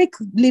to break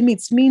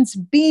limits means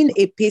being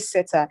a pace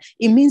setter.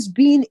 It means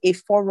being a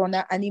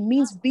forerunner, and it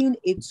means being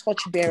a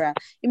torchbearer.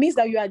 It means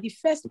that you are the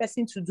first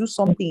person to do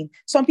something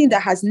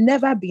that has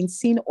never been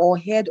seen or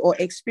heard or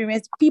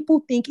experienced.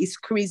 People think it's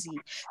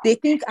crazy. They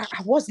think,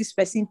 what's this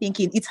person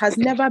thinking? It has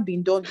never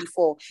been done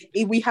before.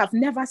 We have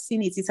never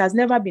seen it. It has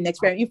never been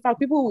experienced. In fact,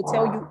 people will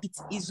tell you it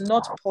is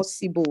not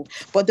possible.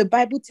 But the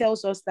Bible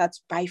tells us that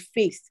by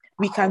faith,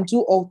 we can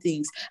do all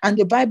things. And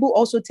the Bible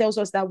also tells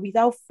us that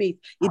without faith,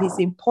 it is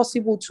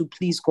impossible to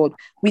please God.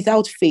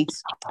 Without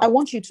faith, I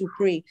want you to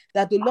pray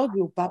that the Lord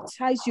will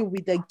baptize you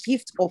with the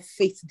gift of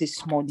faith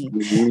this morning.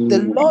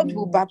 The Lord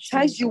will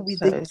baptize you with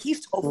the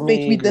gift of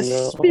faith, with the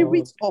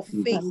spirit of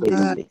faith this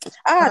morning.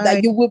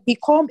 That you will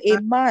become a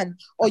man,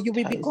 or you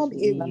will become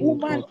a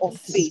woman of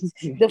faith.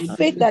 The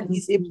faith that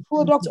is a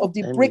product of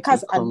the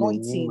breaker's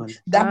anointing,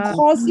 that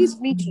causes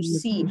me to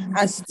see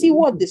and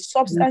steward the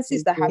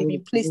substances that have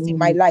been placed in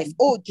my life.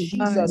 Oh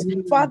Jesus,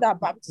 Father,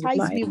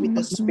 baptize me with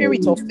the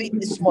spirit of faith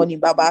this morning,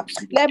 Baba.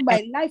 Let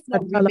my life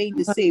not remain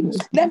the same.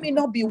 Let me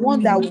not be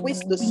one that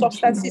wastes the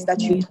substances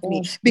that you give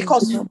me,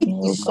 because faith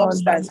is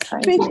substance.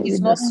 Faith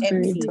is not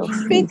empty.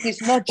 Faith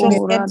is not just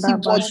empty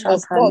words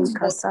of thoughts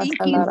or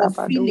thinking or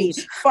feeling.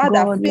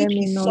 Father, God, faith let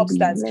me is not be,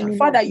 substance. let me not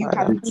Father, be you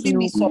have empty, given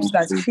me oh God.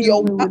 substance.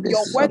 Fill me with the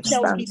Your word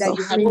tells me substance that of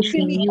you have faith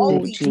given in me you, all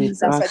oh things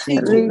that Jesus.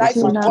 pertain to life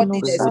and Rekina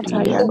no godliness.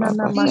 sataya Oh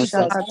nana Jesus,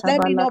 mashakata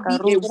let me not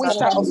be a balakarusa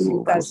waster of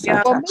talibo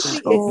substance, but sata. make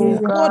me a Oh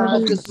steward God,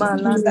 of the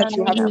substance balana that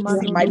you have nina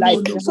put in mano my do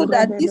life, do de so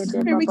that brede this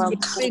de spirit baba.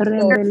 of faith,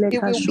 Lord, Rembele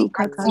it will be kashukata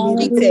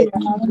activated,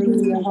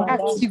 de baba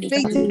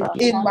activated sikitiba.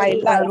 in my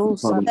life.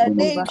 Karusa In the taliba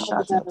name of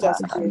shatata.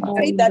 Jesus, Oh,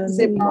 faith in that the is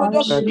a name of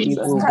product of the Jesus,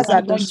 breaker's the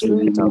anointing.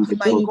 spirit of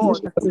My faith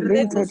is God,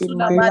 Reno activated in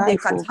my Sunamande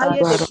life, oh God.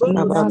 Kataye de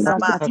Brondo Miraza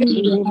Sunama,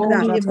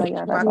 takelebo a fresh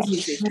zatayadaba.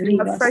 baptism,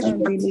 a Riba fresh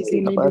sandele baptism.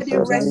 kelebe Let it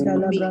rest kozanda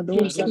on me. labrado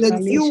The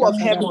satale dew of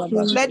heaven,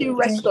 shakadababa. let it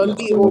rest on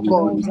me, oh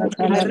God. Moza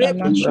kalaba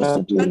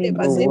mashuku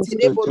Basete tulibros.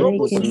 de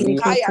borobo Reke teke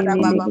sunkaya da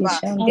telelebe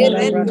baba. shantala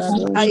Erendo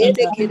bradado suntaye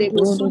de shata. kelebo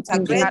Rodo sunta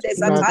koza grande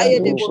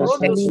zataye de librado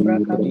borondo shatalibra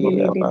sunto.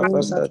 kandele de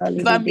boza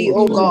Deliver me, talibebe.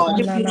 oh God.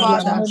 Manana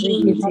Father,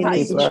 namazeke baptize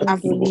teleke me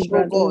shunto afresh,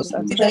 oh librado God,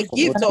 with sata. the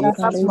gift of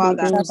faith, Ikarebe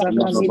Father. boza In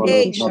the kalebe ke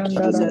name of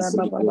shandara Jesus.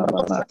 baba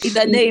baba. In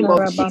the name of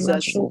Ikarabana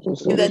Jesus. shuku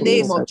In the tulibo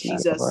name of sata.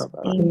 Jesus.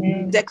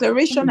 Amen.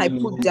 Declaration I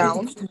put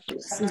down.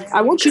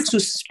 I want you to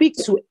speak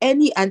to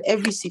any and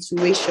every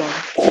situation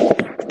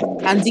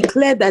and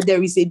declare that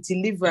there is a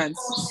deliverance.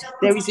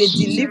 There is a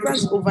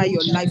deliverance over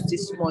your life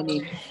this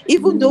morning.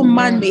 Even though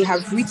man Amen. may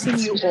have written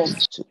you off,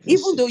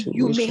 even though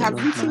you may have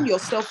written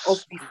yourself off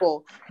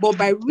before, but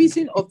by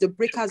reason of the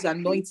breaker's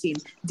anointing,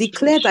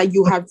 declare that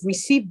you have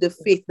received the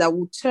faith that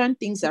will turn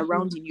things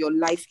around in your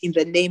life in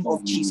the name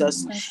of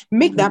Jesus.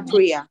 Make that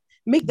prayer.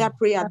 Make that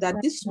prayer that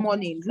this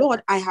morning,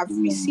 Lord, I have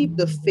received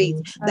the faith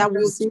that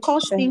will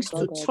cause things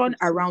to turn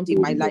around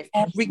in my life,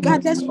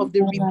 regardless of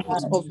the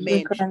reports of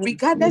men,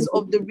 regardless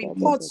of the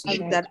reports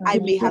that I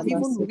may have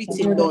even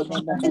written, Lord.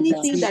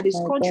 Anything that is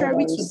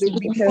contrary to the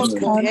report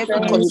of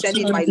heaven That will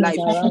concerning turn my things life,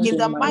 around in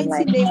the in my mighty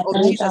life. name of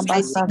Reda Jesus,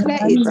 I basaka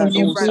declare a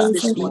deliverance libradosa.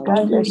 this morning.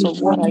 Regardless of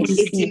what I A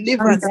see,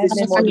 deliverance this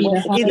regardless of morning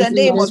what the in the physical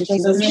name of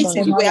Jesus. situation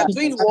Listen, we are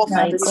doing looks, my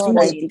warfare this God, I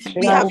morning.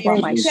 We declare have over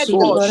my equipped soul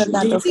God to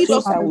the lead faith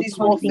us that through will this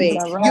turn things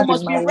warfare. You around in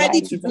must be my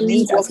ready life to is do this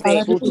made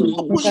warfare. accessible to me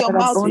Open your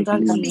mouth and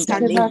begin to abundantly in speak the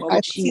and name of declare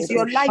what is Jesus.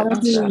 your life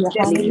Mashakali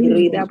destiny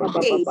reda baba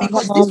today, baba.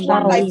 because this In the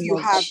one life name you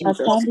of have Jesus.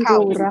 must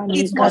count. Oh, Rani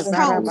It must Kazara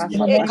count.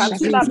 Baba Bashaki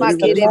Katula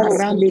Tiribebe magerebo.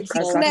 Rande Declare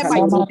Kazata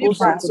my Libroko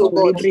deliverance, oh Sokoto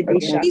God. Libre de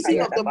Reason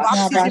of the Shatayadaba.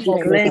 I baptism of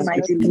declare my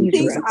Jesus.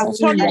 Things deliverance. are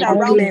turning I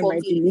around declare for my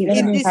me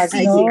in deliverance. this I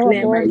season.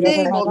 declare In my the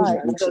name of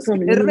deliverance Jesus. from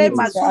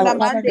Rema limits, God.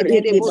 sulamande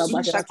Rede kerebo Baba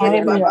sunta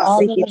Shataya kerebaba. Daba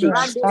Sekete.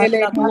 Rando Oh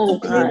sulamande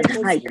God,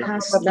 kerebo I sunta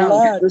cast bababa.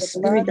 down the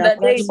spirit In the that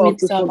name causes me of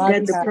to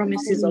forget the Jesus.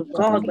 promises of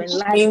God when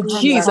life In comes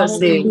at Jesus'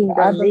 me name. in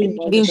the name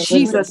of In Jesus.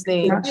 Jesus'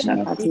 name. In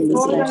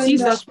Mashakatilibo.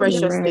 Jesus'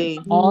 precious Amen.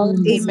 name.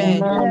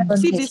 Amen. Amen.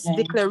 See this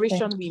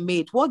declaration we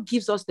made. What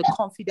gives us the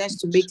confidence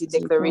to make the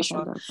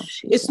declaration?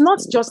 It's not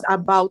just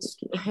about,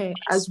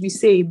 as we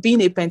say,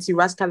 being a Penty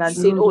rascal and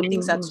saying, oh,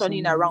 things are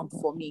turning around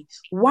for me.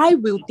 Why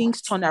will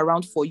things turn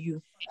around for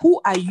you? Who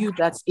are you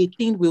that a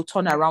thing will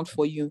turn around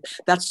for you?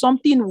 That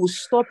something will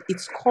stop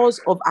its course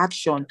of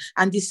action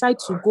and decide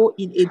to go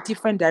in a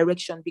different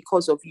direction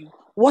because of you?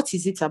 What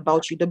is it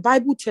about you? The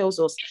Bible tells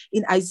us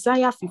in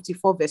Isaiah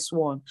 54 verse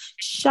 1,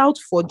 shout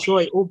for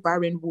joy, O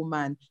barren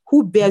woman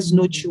who bears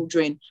no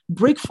children.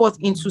 Break forth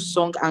into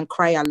song and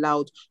cry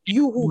aloud,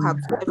 you who have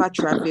ever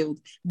traveled,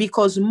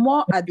 because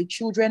more are the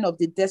children of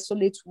the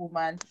desolate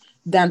woman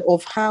than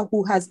of her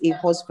who has a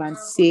husband,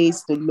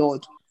 says the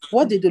Lord.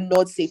 What did the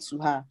Lord say to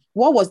her?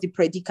 What was the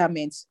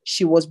predicament?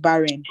 She was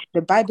barren.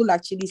 The Bible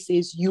actually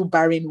says, you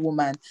barren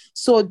woman.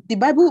 So the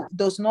Bible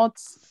does not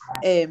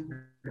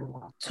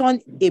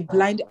turn a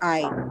blind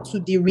eye to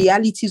the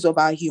realities of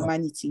our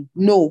humanity.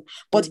 No,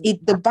 but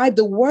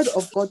the word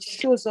of God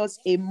shows us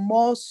a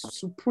more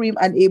supreme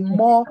and a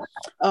more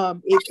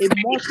a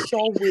more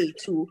sure way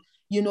to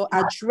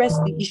address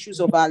the issues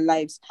of our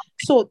lives.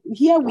 So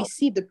here we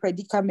see the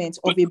predicament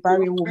of a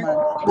barren woman.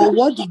 But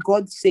what did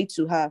God say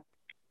to her?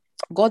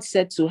 God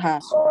said to her,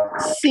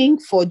 "Sing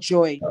for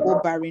joy, O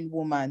barren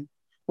woman."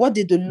 What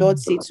did the Lord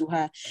say to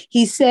her?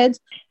 He said,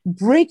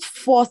 "Break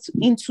forth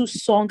into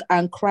song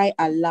and cry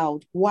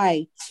aloud."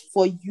 Why?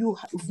 For you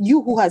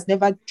who has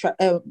never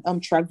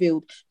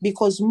travailed,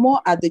 because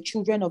more are the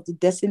children of the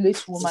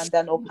desolate woman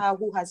than of her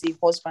who has a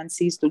husband,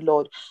 says the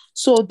Lord.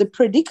 So the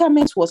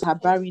predicament was her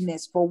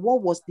barrenness, but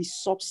what was the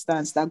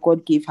substance that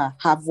God gave her?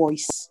 Her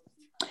voice.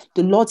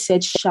 The Lord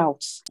said,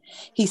 "Shout."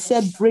 He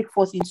said, "Break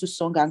forth into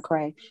song and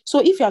cry." So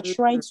if you're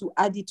trying to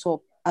add it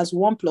up as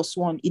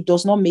 1+1, it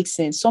does not make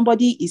sense.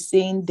 Somebody is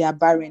saying they are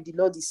barren. The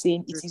Lord is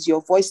saying, "It is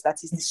your voice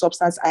that is the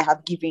substance I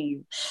have given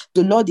you."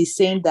 The Lord is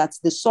saying that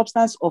the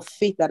substance of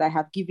faith that I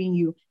have given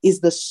you is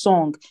the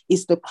song,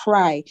 is the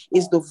cry,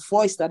 is the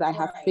voice that I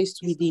have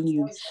placed within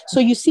you. So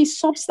you see,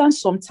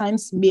 substance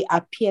sometimes may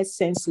appear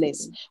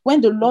senseless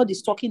when the Lord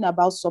is talking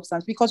about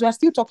substance, because we are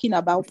still talking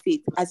about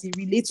faith as it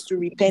relates to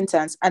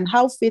repentance, and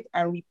how faith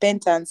and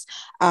repentance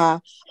are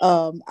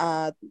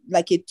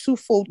like a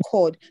twofold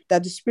cord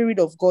that the Spirit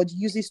of God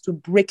uses to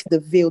break the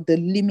veil, the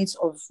limits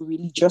of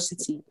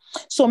religiosity.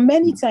 So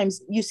many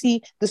times, you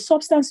see, the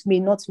substance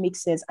may not make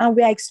sense, and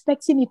we are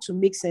expecting it to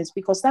make sense,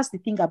 because that's the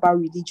thing about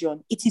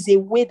religion. It is a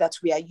way that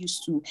we are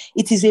used to.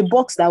 It is a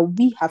box that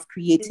we have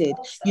created.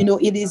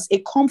 It is a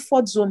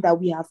comfort zone that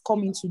we have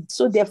come into.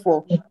 So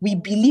therefore, we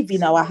believe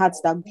in our hearts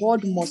that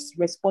God must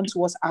respond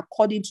to us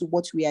according to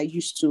what we are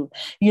used to.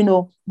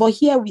 But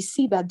here we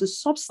see that the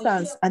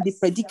substance and the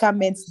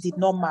predicaments did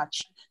not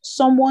match.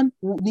 Someone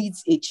who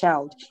needs a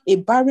child, a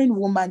barren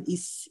woman,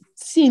 is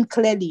seen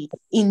clearly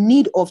in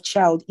need of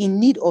child, in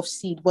need of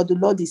seed, but the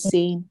Lord is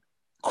saying,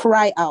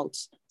 cry out,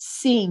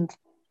 sing,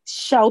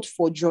 shout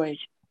for joy.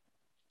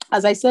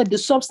 As I said, the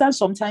substance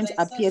sometimes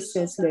appears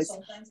senseless,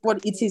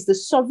 but it is the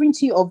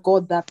sovereignty of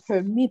God that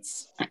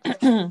permits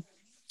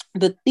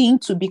the thing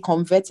to be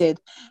converted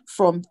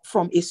from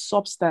a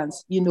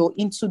substance,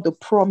 into the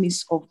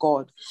promise of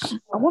God.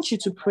 I want you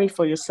to pray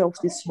for yourself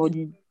this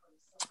morning.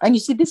 And you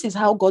see, this is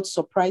how God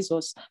surprises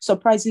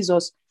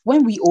us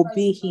when we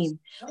obey him.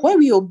 When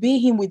we obey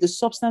him with the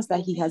substance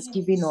that he has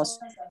given us,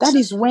 that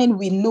is when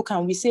we look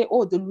and we say,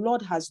 "Oh, the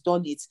Lord has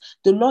done it.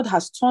 The Lord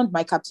has turned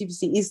my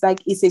captivity." It's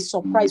like it's a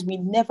surprise. We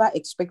never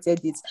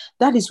expected it.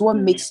 That is what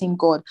makes him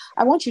God.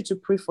 I want you to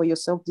pray for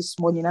yourself this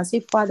morning and say,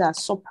 "Father,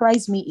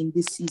 surprise me in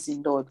this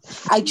season, Lord.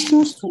 I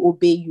choose to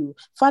obey you.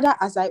 Father,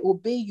 as I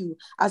obey you,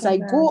 as I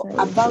Father, as go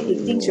I about obey the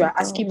you, things you O are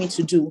asking God, me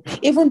to do,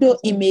 even though as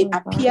it I may go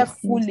about appear the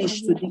things that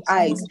foolish to you the assign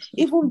eyes, me to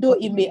even do, though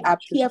it may Father, I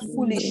choose appear to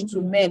foolish obey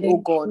to you, men, oh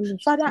God.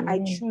 foolish Father, to I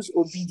men. choose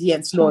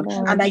obedience, Lord,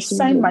 Father, I and I choose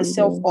sign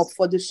myself up obedience.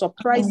 for the And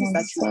surprises I'm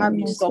that you have setting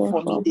in store myself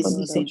for me up this for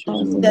the season.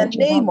 surprises In the that you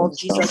name have in of store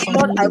Jesus, for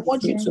Lord, me I this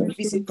want you to season.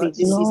 visit me this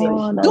season.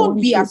 Lord, I Don't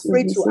want be you to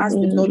afraid to visit ask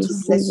the me in Lord to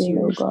this bless season,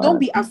 you. O God. Don't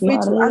be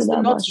afraid to ask the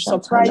Marida Lord to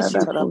surprise you.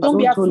 Don't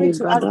be Bashatana afraid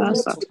to ask the Lord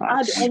to Sata.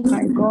 add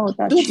My unto you. God,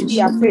 that Don't you be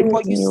afraid.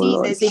 But surprise you me, O see,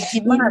 Lord. there's a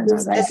demand. Even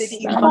as I It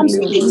stand comes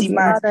in with obedience, a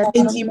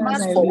even as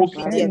demand I for repent,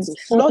 obedience.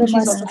 Lord even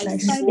Jesus, as I I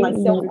sign stay in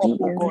myself up,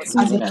 oh God, obedience,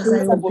 as a even as I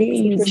token of obey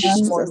you, obedience this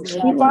Jesus, morning.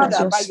 even as Father,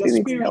 your by your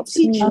spirit spirit,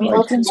 helps me, teach me Lord,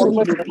 how to to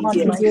walk in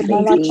increase obedience. my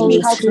faith Teach in me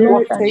you. how to Lord,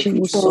 walk in that you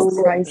will obedience, oh God.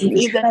 surprise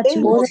me, In the that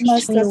you name will of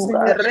teach me, Jesus. oh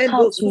God,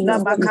 how to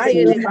walk with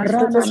you.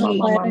 Rana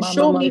mama mama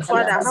Show mama me,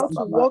 Father, kalaba how to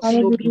baba. walk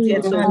in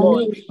obedience, oh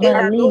God.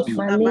 Male,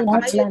 male, male,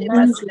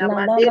 lana, lanana,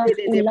 kulande,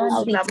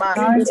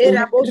 kende,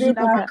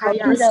 reba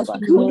kapira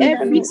Do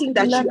bakina no, everything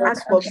that you kulana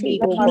ask of kate, me,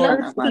 oh God.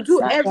 kilana To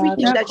do mansa,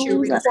 everything that you yakuza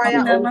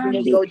require kina of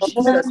me, mande, Lord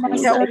Jesus.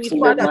 yakuza Help me,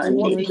 kina Father, to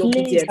walk mande, in le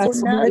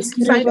obedience. I kona,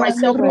 sign reba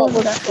myself up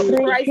for karonda, the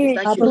surprises reke,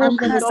 that you have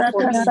in store rokada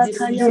for da me in this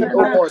sataya season,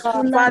 oh nana, God.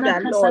 kulana Father,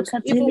 Lord,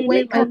 even kasakatele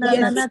when ne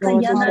ideas kanana may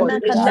come, oh God,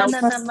 kayanana they shall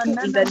kanana na cease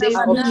in the manana na name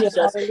of mana.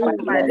 Jesus.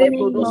 In the name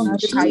of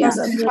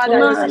Jesus,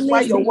 Father, this is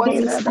why Male your word Bekena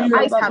says, da ba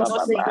eyes ba have ba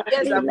not ba seen, ba.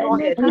 ears have not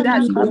Elene heard, neither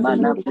has kana it entered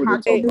kabala into the kuru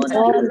heart of man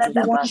bogona kala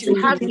da what ba you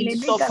have in seketele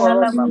ne store kana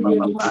for la us ba in ba the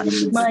ba name ba. of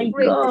Jesus. My We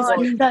pray, oh God,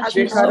 God, that as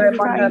you we come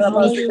before you surprise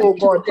me, today, oh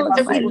to God, cause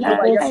my everything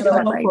that you have life set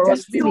and up my for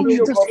us. Fill destiny me,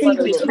 oh to God, take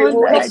Father, a Lord. turn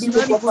that I Bless did me,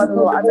 oh not God, even Father,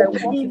 Lord, know. as I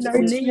walk In in the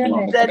faith. name In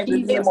of the name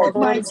Jesus, of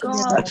my Jesus.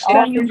 God, that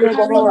Help you me, oh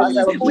God, carry Father, as me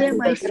I obey where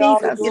my Jesus.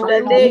 faith has In the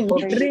failed me. name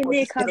of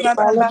Rene Jesus. karada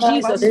da da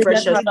ba Jesus'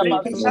 precious seketele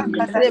name. ne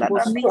shakata da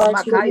da da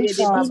ba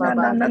sekete. Ina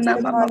na na na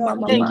ma ma ma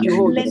ma Thank ma. you,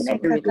 Holy Lene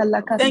Spirit.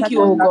 kakala Thank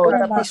you, kasata oh na God.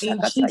 kura In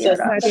bashakata Jesus'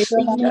 yara.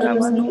 Ina na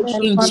manusha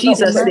in kete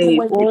Jesus'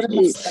 name.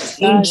 masekete.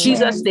 In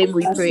Jesus' Amen. name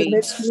we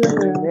pray.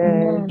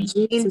 Amen.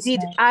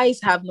 Indeed,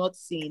 eyes have not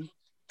seen,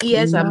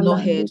 ears have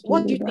not Malande heard.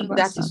 What do kiri you da think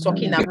that is basata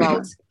talking yara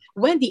about? ba.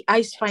 When the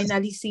eyes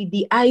finally see,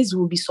 the eyes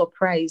will be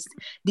surprised,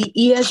 the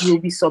ears will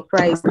be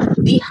surprised,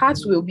 the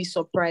hearts will be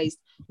surprised.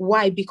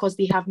 Why? Because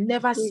they have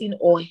never seen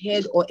or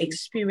heard or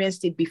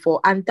experienced it before.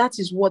 And that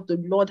is what the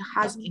Lord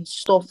has in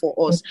store for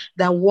us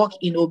that walk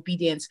in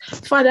obedience.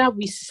 Father,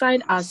 we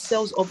sign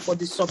ourselves up for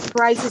the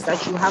surprises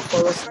that you have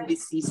for us in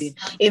this season.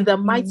 In the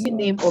mighty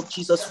name of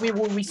Jesus, we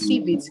will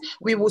receive it.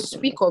 We will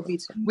speak of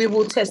it. We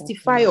will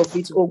testify of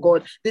it, oh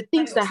God. The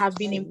things that have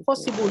been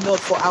impossible, Lord,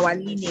 for our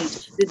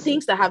lineage, the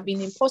things that have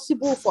been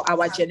impossible for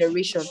our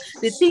generation,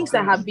 the things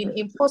that have been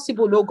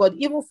impossible, oh God,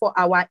 even for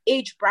our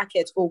age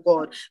bracket, oh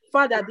God.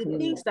 Father, the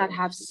things that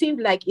have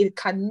seemed like it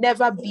can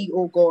never be,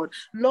 oh God.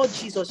 Lord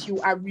Jesus, you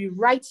are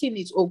rewriting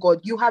it, oh God.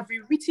 You have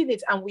rewritten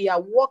it, and we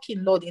are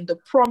walking, Lord, in the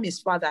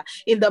promise, Father,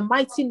 in the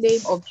mighty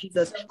name of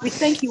Jesus. We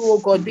thank you, oh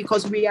God,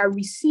 because we are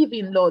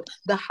receiving, Lord,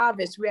 the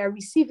harvest. We are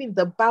receiving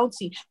the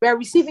bounty. We are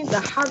receiving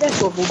the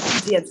harvest of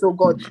obedience, oh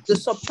God. The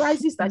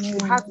surprises that you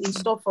have in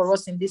store for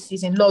us in this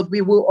season, Lord,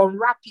 we will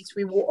unwrap it.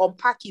 We will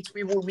unpack it.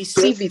 We will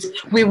receive it.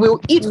 We will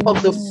eat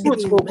of the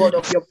fruit, oh God,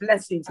 of your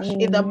blessings.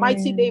 In the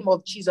mighty name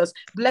of Jesus,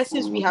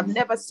 blessings we have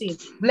never seen,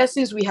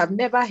 blessings we have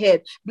never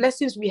heard,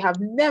 blessings we have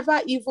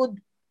never even,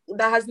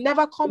 that has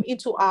never come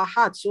into our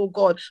hearts, oh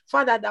God,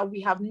 Father, that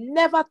we have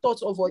never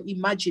thought of or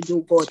imagined,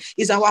 oh God,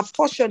 is our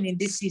portion in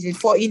this season.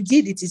 For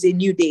indeed, it is a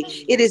new day.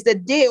 It is the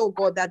day, oh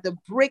God, that the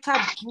breaker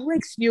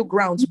breaks new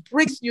grounds,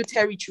 breaks new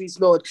territories,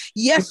 Lord.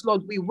 Yes,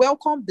 Lord, we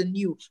welcome the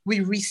new. We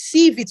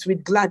receive it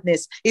with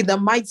gladness in the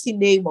mighty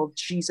name of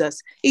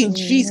Jesus. In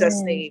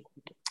Jesus' name.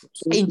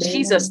 In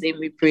Jesus' name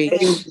we pray.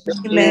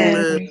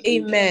 Amen.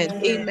 Amen.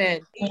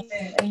 Amen.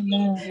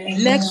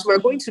 Next, we're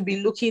going to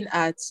be looking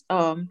at,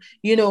 when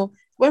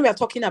we are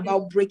talking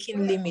about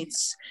breaking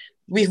limits,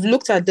 we've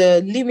looked at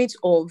the limit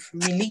of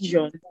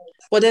religion,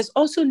 but there's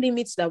also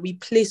limits that we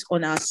place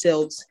on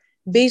ourselves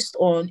based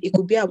on, it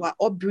could be our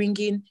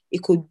upbringing,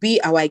 it could be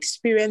our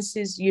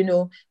experiences,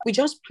 we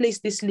just place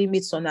these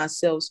limits on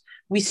ourselves.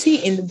 We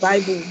see in the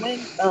Bible when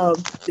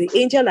the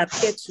angel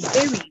appeared to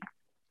Mary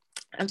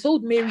and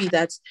told Mary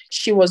that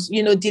she was,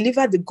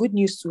 delivered the good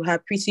news to her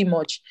pretty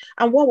much.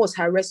 And what was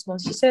her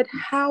response? She said,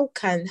 how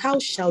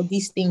shall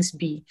these things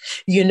be?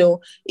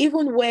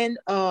 Even when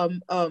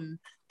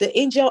the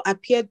angel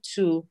appeared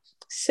to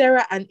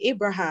Sarah and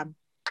Abraham,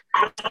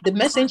 the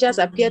messengers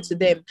appeared to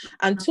them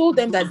and told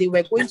them that they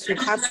were going to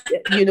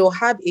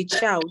have a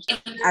child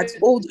at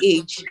old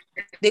age.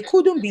 They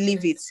couldn't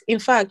believe it. In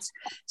fact,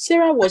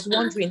 Sarah was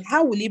wondering,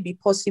 how will it be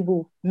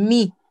possible?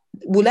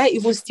 Will I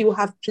even still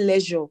have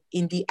pleasure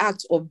in the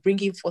act of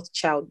bringing forth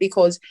child?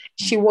 Because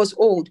she was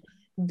old.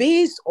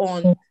 Based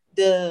on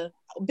her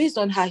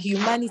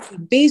humanity,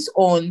 based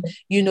on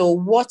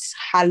what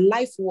her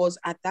life was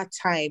at that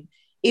time,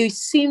 it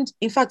seemed,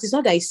 in fact, it's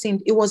not that it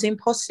seemed, it was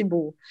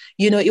impossible.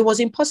 It was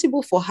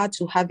impossible for her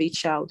to have a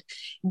child.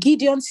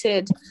 Gideon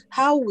said,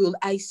 how will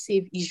I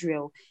save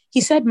Israel? He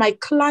said, my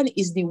clan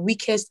is the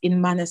weakest in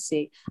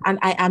Manasseh, and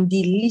I am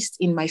the least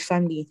in my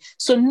family.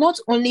 So not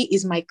only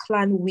is my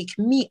clan weak,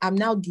 I'm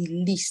now the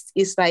least.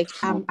 It's like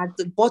I'm at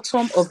the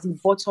bottom of the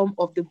bottom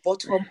of the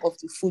bottom of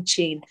the food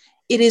chain.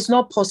 It is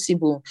not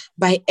possible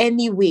by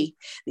any way.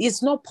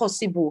 It's not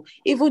possible.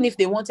 Even if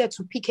they wanted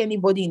to pick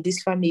anybody in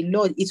this family,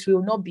 Lord, it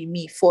will not be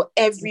me. For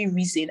every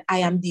reason, I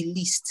am the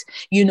least.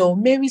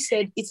 Mary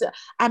said,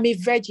 I'm a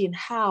virgin.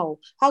 How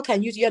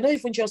can you're not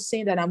even just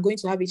saying that I'm going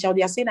to have a child.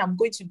 You're saying I'm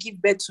going to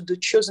give birth to the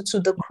chosen, to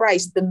the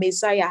Christ, the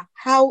Messiah.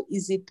 How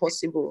is it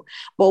possible?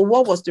 But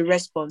what was the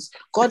response?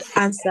 God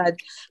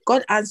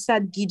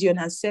answered Gideon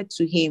and said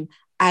to him,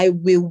 I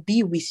will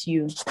be with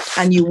you,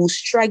 and you will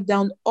strike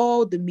down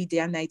all the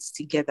Midianites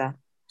together.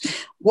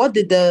 What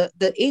did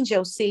the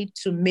angel say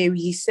to Mary?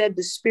 He said,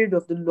 the Spirit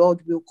of the Lord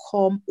will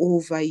come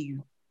over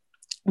you.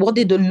 What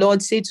did the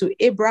Lord say to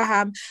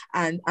Abraham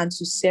and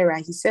to Sarah?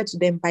 He said to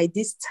them, by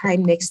this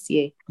time next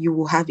year, you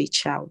will have a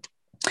child.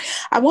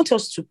 I want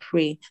us to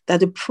pray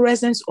that the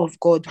presence of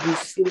God will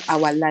fill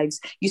our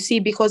lives. You see,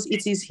 because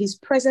it is his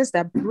presence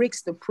that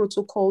breaks the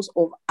protocols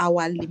of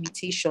our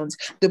limitations,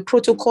 the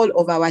protocol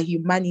of our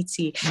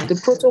humanity, the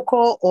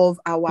protocol of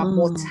our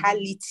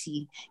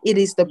mortality. It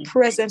is the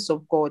presence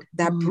of God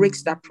that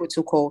breaks that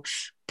protocol.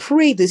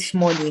 Pray this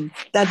morning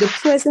that the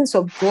presence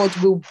of God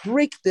will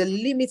break the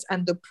limits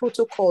and the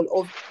protocol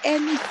of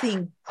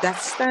anything that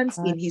stands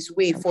in his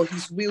way for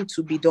his will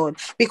to be done.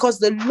 Because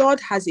the Lord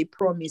has a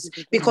promise,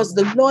 because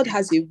the Lord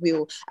has a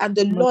will, and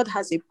the Lord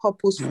has a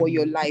purpose for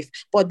your life.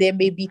 But there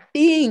may be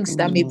things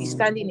that may be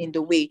standing in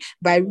the way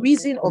by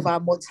reason of our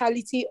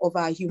mortality, of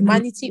our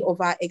humanity,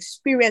 of our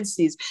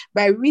experiences,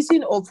 by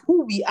reason of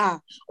who we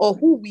are or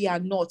who we are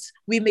not.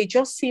 We may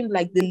just seem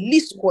like the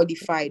least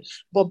qualified,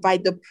 but by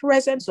the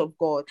presence of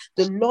God,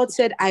 the Lord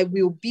said, I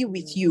will be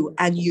with you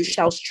and you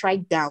shall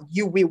strike down.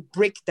 You will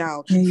break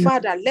down.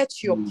 Father,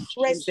 let your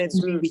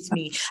presence be with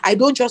me. I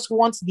don't just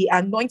want the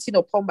anointing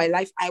upon my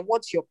life. I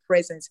want your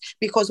presence,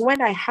 because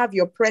when I have have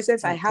your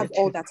presence, I have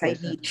all that I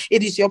need.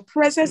 It is your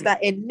presence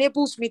that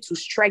enables me to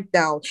strike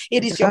down.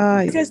 It is your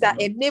presence that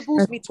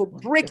enables me to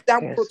break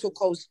down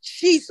protocols.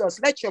 Jesus,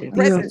 let your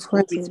presence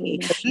go with me.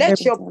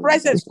 Let your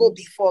presence go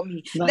before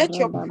me. Let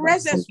your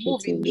presence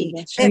move in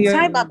me. In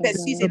time and per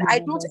season, I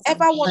don't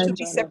ever want to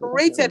be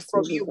separated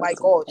from you, my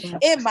God.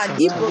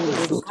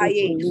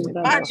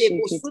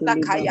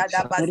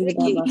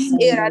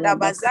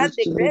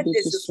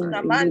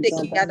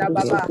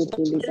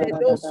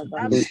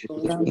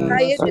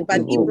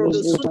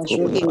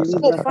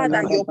 Oh,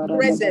 Father, your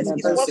presence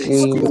is what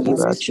causes me to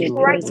Let your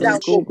strike down,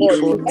 presence go oh God,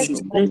 before me. every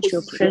Let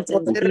your opposition.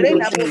 presence be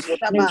with me.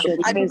 Let your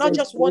I do not presence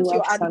just want go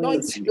your after me.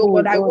 anointing, oh Oh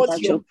God, I God, want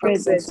that your your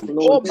presence. presence,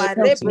 Lord, Oh, my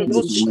helps me to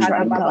rebrodosu strike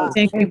kadababa. out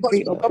Because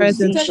every your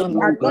presence, opposition,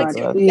 your oh God.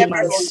 anointing will In never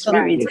my run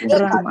dry. spirit, Eh,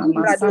 Rama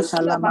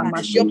Masata La kadubradosudama. Mama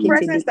Your Shekete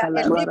presence that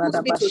Lekala enables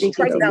Barada me to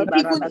strike Bashekete down,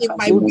 even Barada in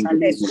my Kazutali.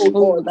 weakness, oh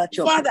Oh, God. that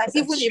your Father, presence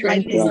even in my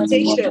strengthens me.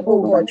 limitation, oh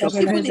Oh, God, that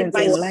your even in presence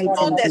my enlightens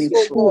smallness, me.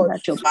 oh Oh, God.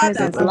 that your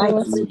Father, presence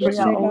lights the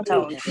prayer altar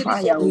on it is your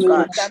fire, oh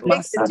God. presence that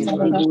makes it Masata easy.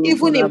 Lebuluku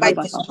Even in my Rababa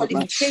Baba.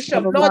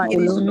 disqualification, Lord, it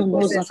is your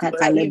presence.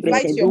 I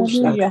invite your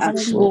presence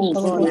this Oh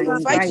morning. God, I Invite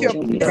invite your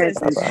your presence presence,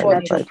 this that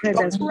morning. your Your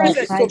presence will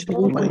presence to guide be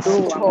me even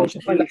though I'm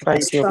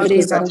unqualified.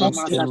 Rena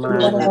mama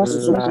satala brado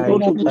soto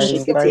rodo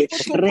bushekete.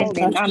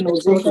 Rene nano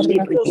zoto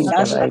lebreke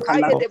dasha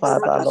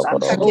kalababa.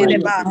 Oh,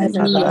 your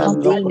presence that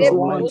ordains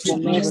one for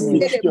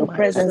mercy. Your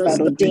presence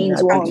that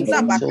ordains one for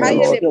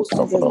strength. Your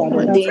presence that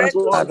ordains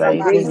one for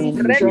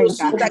grace and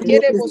strength.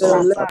 Leko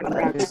sata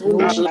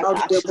brado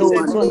shata. Oh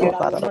God,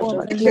 that I will not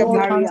just be a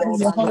carrier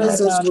of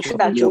anointing,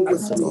 that your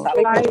presence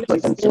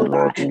suffices, oh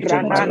God.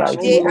 Ranana no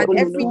day and zoto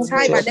every no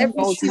time and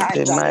every all season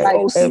times of and life.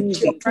 all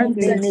Your seasons. presence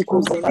Nene ko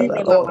is me,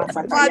 zelene God. mama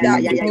sata ya Father,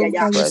 ya ya ya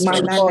ya ya.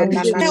 Manana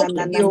na na na help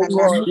na na me, oh na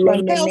na. God.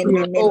 Lene Help nene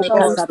me, oh nene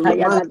God. kasata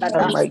ya da Help da me,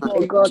 da. oh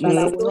Oh God. God, that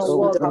I will not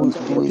walk out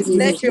on your heels.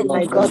 Let your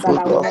My God, that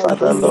I will not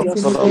grieve your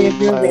spirit.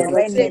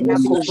 Rene na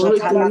ko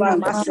zata la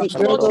mama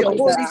seke not your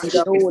Holy telebeka.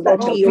 Spirit Oh, from that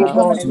me, be oh your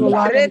God.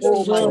 offender.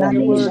 Oh,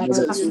 manane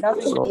jate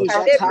lebeke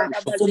jata.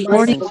 Oh,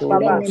 merciful.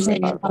 Lene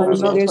mene ko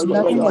zoto yo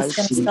yo yo.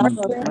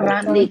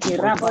 Rande ke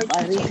raba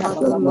barika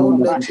baba baba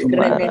baba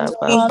reneto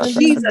In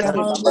Jesus' ke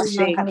name baba we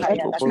pray. sheka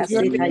kaya da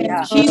kaseta In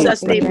ya.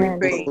 Jesus' name we Amen.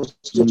 pray.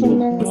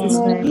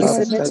 Amen.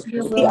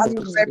 See, as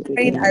we were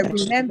praying, I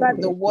remember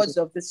the words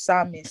of the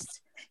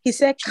psalmist. He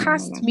said,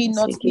 cast me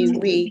not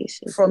away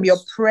from your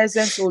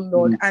presence, O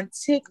Lord, and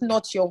take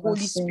not your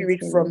Holy Spirit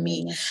from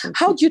me.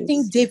 How do you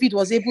think David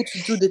was able to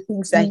do the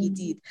things that he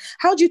did?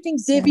 How do you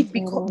think David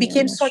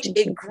became such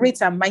a great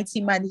and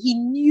mighty man? He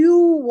knew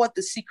what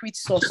the secret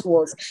source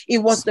was. It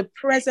was the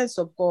presence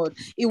of God.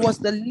 It was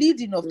the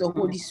leading of the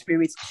Holy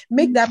Spirit.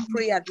 Make that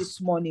prayer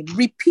this morning.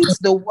 Repeat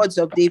the words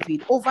of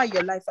David over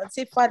your life and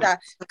say, Father,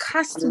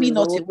 cast me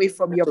not away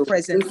from your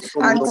presence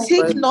and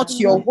take not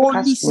your Holy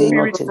Cast me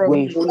Spirit not from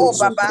away me. from Oh, your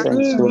Baba,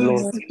 presence, O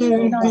Lord. cast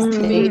me not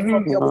away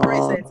from your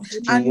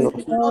presence and Your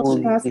take not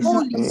Holy your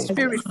Holy Spirit.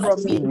 Spirit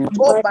from me. Not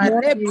Oh, away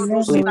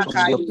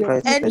from your Barebrodosunakai.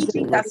 presence, O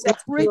Anything Lord. that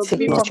separates Take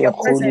me not from your your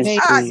Holy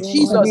presence, Spirit from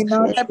Jesus,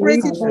 me.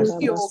 separate it from Kalada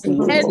me. Oh.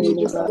 basikete Any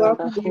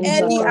liberada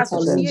any kuza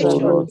talembro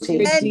association, dote.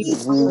 any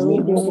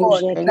oh Rebele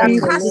God, that jekete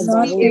casts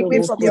me lebarodo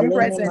away from your bostelene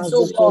presence,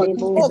 oh God. mazekele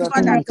Oh boza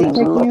Father, your anything,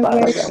 Lord.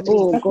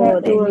 Oh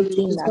God,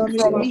 anything that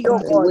from will me, oh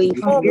take God. away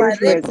from Oh, your my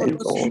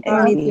presence, Rebrodosuta.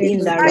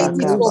 anything that Fight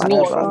it, oh removes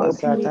me God. from your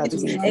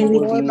presence,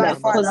 anything My that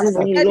Father, causes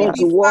me, let it Lord, be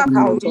to far walk from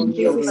out me in on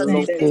your Jesus' name.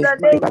 nonsense. In the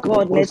My name of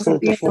God, let it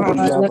be far.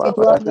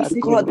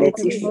 God, let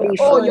it flee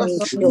oh, from your me.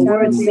 sweet Your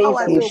word says that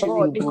powers, we oh should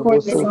be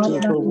God.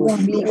 diligent to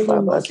flee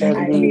from it.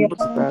 I rebuke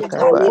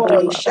Oh God,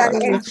 Kalebre that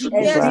Shata,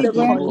 engineers every the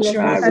release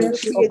contrary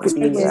of creativity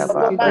opinion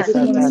of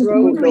a man,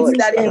 oh creativity Lord,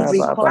 that every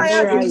inspires a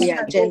contrary man,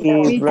 oh agenda,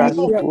 God. I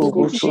Oh, rebuke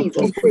it,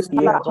 Jesus.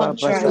 Every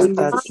contrary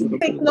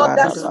take decision not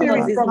that that spirit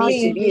causes from me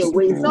to me. be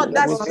away Take from not your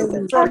that spirit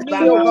presence. from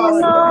me, oh Baraba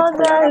God.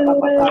 sikata ya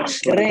rababa,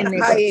 rene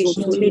Kaye,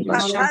 basoto liba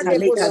shanta matane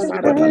leka bosu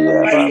zara baba,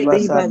 baba riba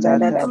sekete,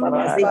 gada da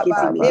baba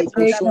zekete baba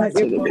libe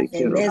lebra da kushunto,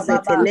 basi eneze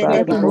baba.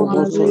 telele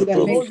barobo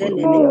soto, Holy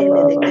enzelele Spirit,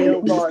 kele de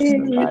oh kele God,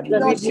 bosa, take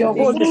not baribo your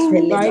Holy zestele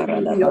Spirit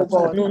from barada me, ba, oh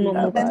God. no no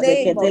In the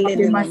mukuzeke name of tele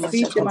ne Jesus, mama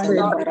shakata take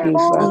la not bara, your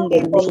Holy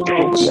in the Spirit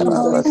from name me, of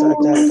Jesus.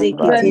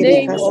 in the Sekete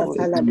name leka of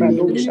satala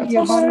brado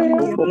shata.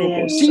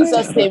 in Amen.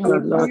 Jesus' name we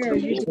pray.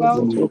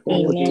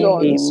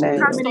 Lord, Amen.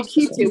 cast us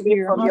not away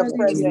from your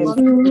presence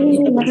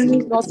and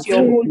take Amen. not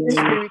your Holy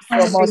Spirit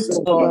from us,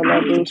 oh God.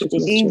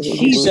 In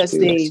Jesus'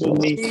 name.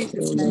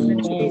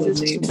 Amen. In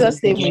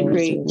Jesus' name we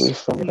pray.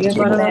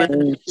 Amen.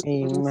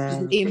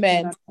 Amen.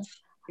 Amen.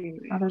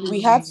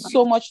 We have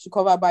so much to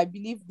cover, but I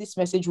believe this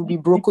message will be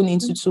broken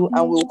into two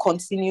and we'll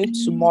continue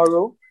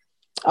tomorrow.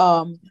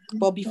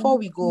 But before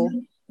we go,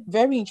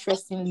 very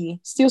interestingly,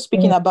 still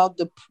speaking about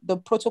the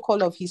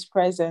protocol of his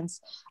presence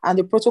and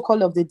the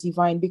protocol of the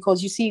divine,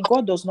 because you see,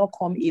 God does not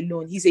come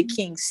alone. He's a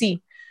king.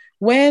 See,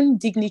 when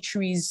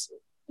dignitaries,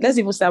 let's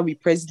even start with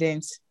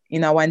presidents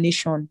in our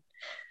nation,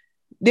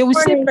 they will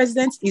say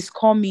president is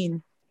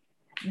coming.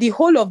 The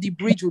whole of the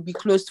bridge will be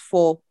closed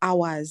for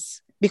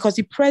hours. because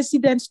the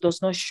president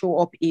does not show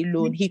up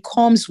alone. He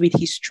comes with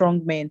his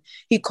strong men.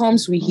 He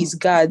comes with his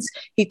guards.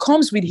 He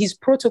comes with his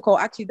protocol.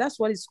 Actually, that's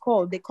what it's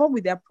called. They come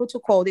with their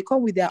protocol. They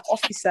come with their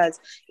officers.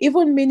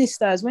 Even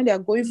ministers, when they are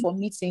going for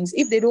meetings,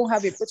 if they don't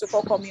have a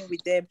protocol coming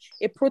with them,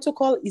 a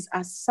protocol is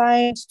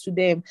assigned to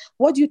them.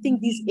 What do you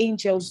think these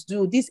angels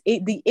do?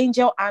 The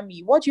angel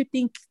army, what do you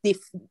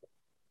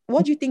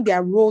think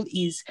their role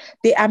is?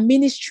 They are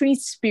ministering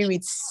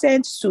spirits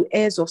sent to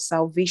heirs of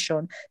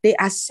salvation. They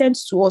are sent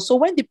to us. So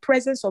when the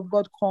presence of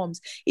God comes,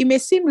 it may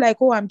seem like,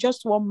 oh, I'm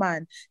just one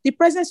man. The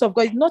presence of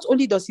God, not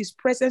only does his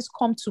presence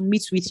come to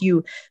meet with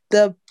you,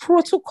 the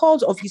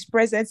protocols of his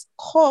presence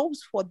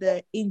calls for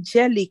the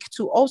angelic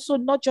to also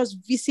not just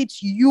visit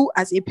you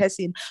as a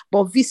person,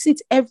 but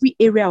visit every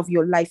area of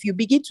your life. You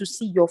begin to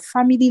see your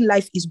family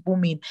life is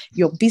booming.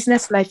 Your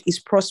business life is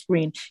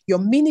prospering. Your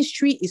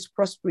ministry is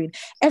prospering.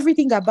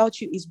 Everything about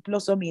you is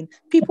blossoming.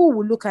 People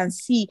will look and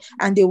see,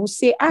 and they will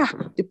say,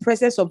 the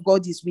presence of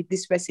God is with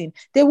this person.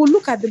 They will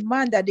look at the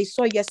man that they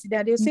saw yesterday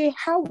and they'll say,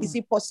 how is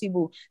it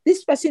possible?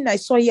 This person I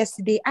saw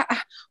yesterday,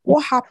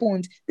 what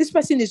happened? This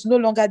person is no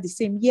longer the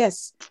same.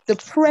 Yes, the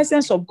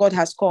presence of God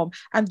has come,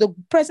 and the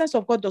presence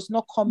of God does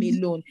not come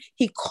alone.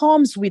 He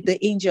comes with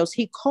the angels.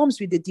 He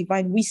comes with the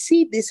divine. We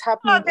see this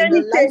happening in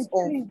the life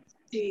of...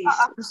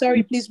 I'm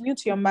sorry, please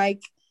mute your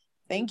mic.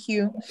 Thank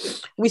you.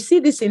 We see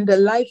this in the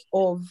life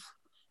of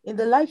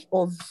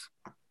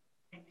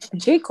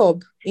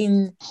Jacob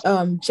in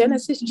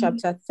Genesis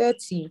chapter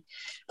 30,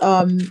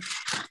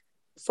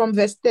 from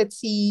verse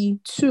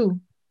 32.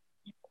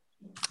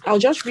 I'll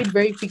just read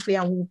very quickly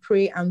and we'll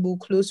pray and we'll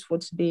close for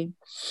today.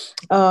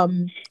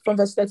 From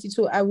verse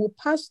 32, I will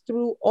pass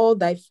through all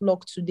thy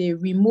flock today,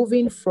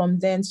 removing from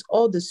thence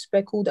all the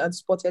speckled and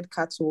spotted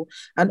cattle,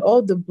 and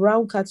all the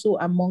brown cattle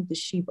among the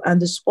sheep,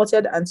 and the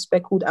spotted and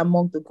speckled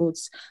among the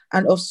goats,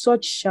 and of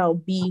such shall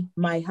be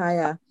my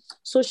hire.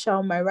 So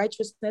shall my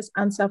righteousness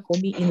answer for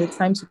me in the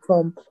time to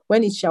come,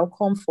 when it shall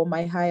come for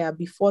my hire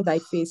before thy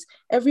face.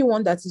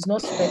 Everyone that is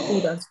not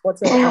speckled and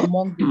spotted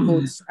among the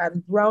goats,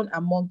 and brown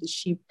among the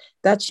sheep,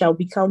 that shall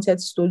be counted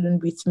stolen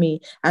with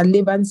me. And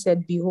Laban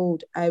said,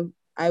 behold, I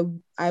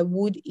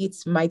would it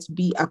might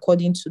be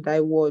according to thy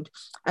word.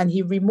 And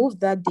he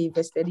removed that day,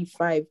 verse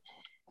 35,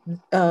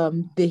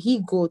 the he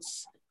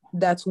goats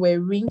that were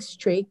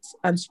ring-straight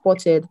and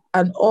spotted,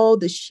 and all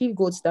the she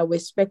goats that were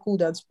speckled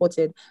and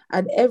spotted,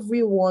 and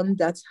every one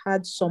that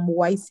had some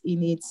white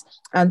in it,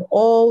 and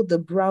all the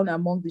brown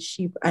among the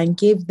sheep, and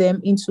gave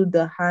them into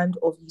the hand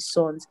of his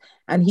sons.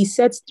 And he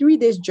set 3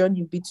 days'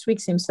 journey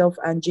betwixt himself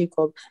and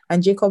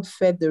Jacob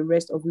fed the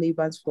rest of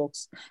Laban's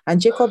flocks.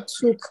 And Jacob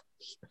took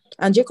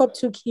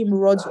him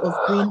rods of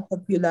green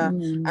popular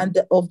and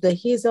of the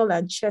hazel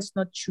and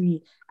chestnut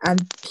tree,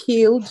 and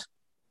peeled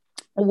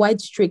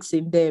white streaks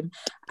in them,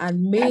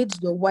 and made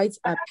the white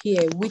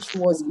appear which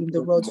was in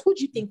the rods. Who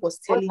do you think was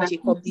telling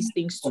Jacob these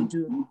things to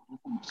do?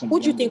 Who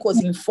do you think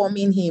was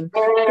informing him?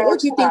 Who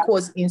do you think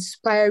was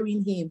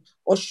inspiring him,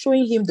 or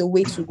showing him the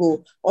way to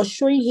go, or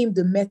showing him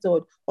the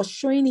method, or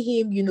showing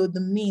him,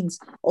 the means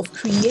of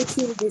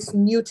creating this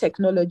new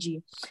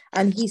technology?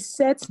 And he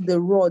set the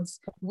rods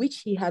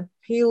which he had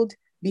peeled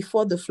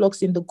before the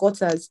flocks in the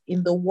gutters,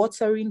 in the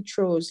watering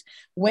troughs,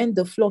 when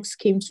the flocks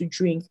came to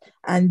drink,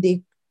 and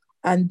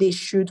they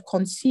should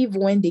conceive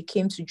when they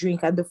came to drink.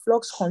 And the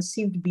flocks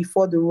conceived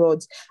before the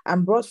rods,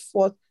 and brought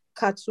forth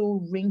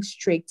cattle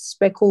ring-streaked,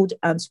 speckled,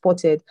 and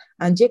spotted.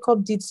 And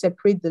Jacob did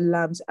separate the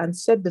lambs, and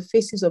set the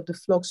faces of the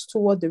flocks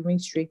toward the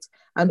ring-streaked,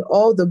 and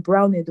all the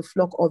brown in the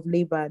flock of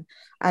Laban.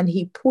 And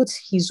he put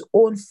his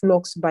own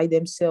flocks by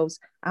themselves,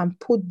 and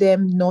put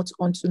them not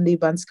unto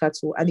Laban's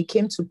cattle. And it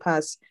came to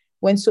pass,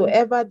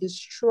 whensoever the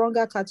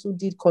stronger cattle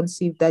did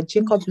conceive, that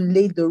Jacob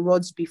laid the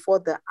rods before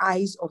the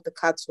eyes of the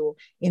cattle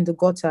in the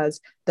gutters,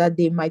 that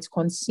they might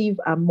conceive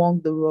among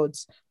the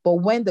rods. But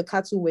when the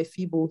cattle were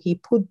feeble, he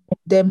put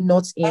them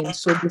not in.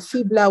 So the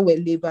feebler were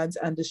Laban's,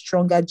 and the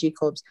stronger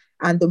Jacob's.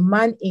 And the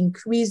man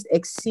increased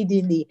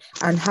exceedingly,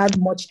 and had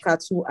much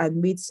cattle,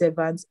 and maid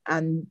servants,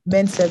 and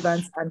men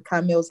servants, and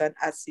camels, and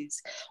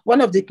asses.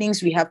 One of the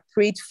things we have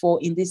prayed for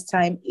in this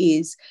time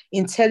is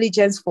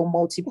intelligence for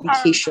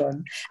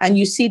multiplication. And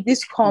you see,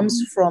 this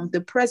comes from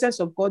the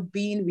presence of God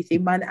being with a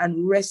man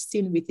and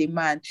resting with a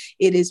man.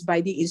 It is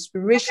by the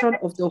inspiration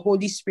of the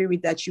Holy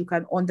Spirit that you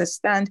can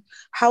understand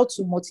how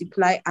to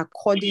multiply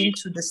according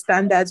to the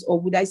standards, or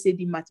would I say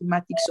the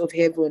mathematics of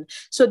heaven.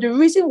 So the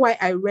reason why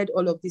I read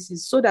all of this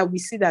is so that we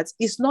see that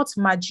it's not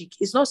magic.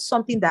 It's not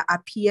something that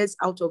appears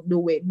out of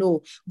nowhere.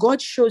 No,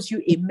 God shows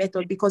you a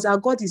method, because our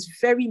God is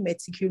very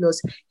meticulous.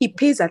 He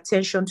pays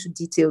attention to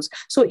details.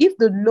 So if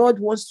the Lord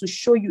wants to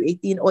show you a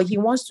thing, or he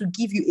wants to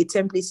give you a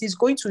template, he's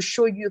going to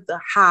show you the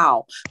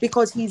how,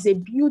 because he's a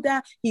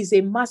builder, he's a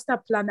master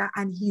planner,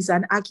 and he's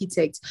an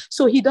architect.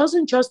 So he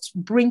doesn't just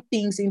bring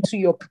things into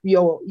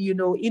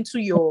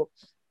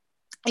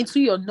into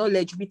your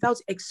knowledge without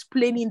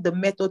explaining the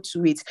method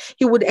to it.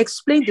 He would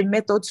explain the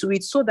method to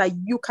it so that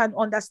you can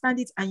understand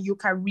it and you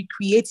can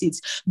recreate it,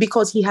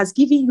 because he has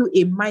given you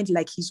a mind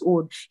like his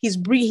own.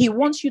 He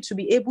wants you to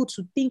be able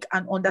to think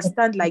and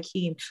understand like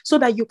him, so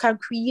that you can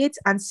create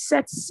and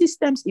set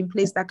systems in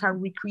place that can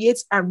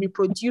recreate and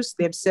reproduce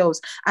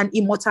themselves and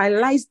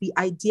immortalize the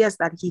ideas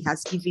that he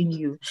has given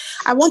you.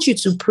 I want you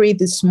to pray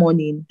this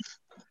morning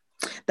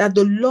that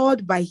the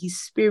Lord by his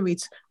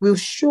Spirit will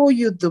show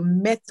you the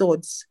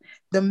methods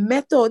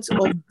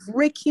of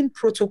breaking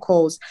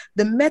protocols,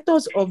 the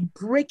methods of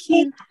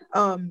breaking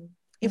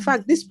in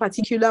fact, this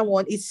particular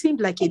one, it seemed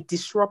like a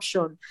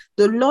disruption.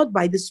 The Lord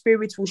by the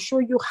Spirit will show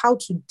you how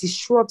to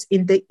disrupt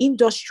in the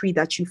industry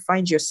that you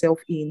find yourself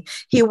in.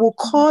 He will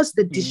cause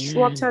the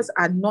disruptor's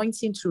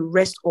anointing to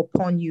rest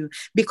upon you,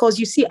 because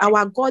you see,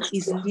 our God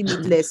is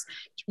limitless.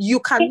 You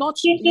cannot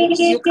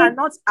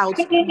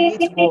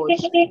out-create God.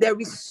 There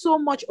is so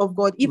much of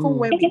God. Even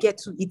when we get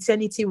to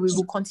eternity, we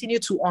will continue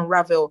to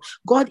unravel.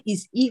 God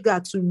is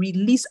eager to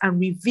release and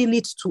reveal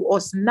it to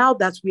us now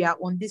that we are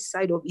on this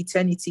side of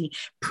eternity.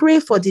 Pray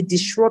for the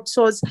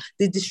disruptors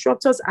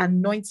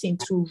anointing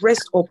to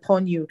rest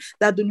upon you,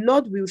 that the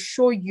Lord will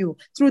show you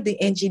through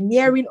the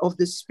engineering of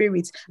the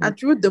Spirit and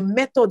through the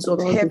methods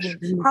of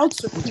heaven how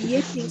to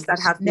create things that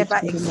have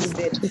never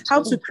existed,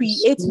 how to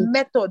create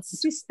methods,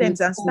 systems,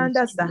 and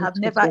standards that have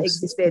never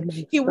existed.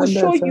 He will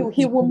show you,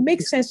 he will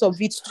make sense of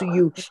it to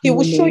you. He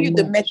will show you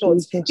the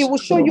methods. He will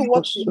show you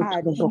what to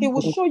add. He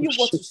will show you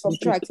what to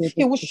subtract.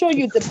 He will show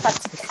you the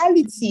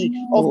practicality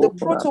of the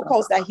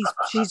protocols that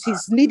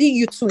he's leading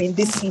you to in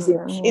this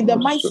season. In the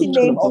mighty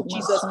name of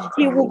Jesus,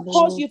 he will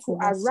cause you to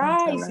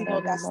arise in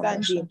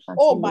understanding.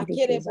 Oh,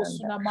 Makerebo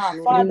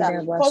Sunama,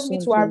 Father, cause me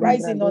to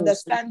arise in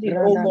understanding,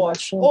 oh Lord.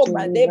 Oh,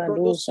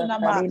 Madebro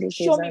Sunama,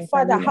 show me,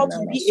 Father, how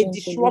to be a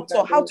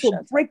disruptor, how to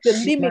break the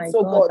limits,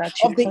 oh God,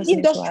 of the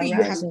industry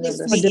you have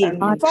placed me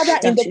in. Father,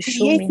 in the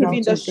creative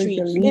industry,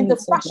 in the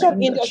fashion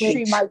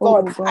industry, my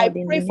God, I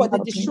pray for the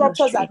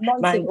disruptors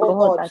anointing, oh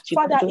God.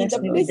 Father, in the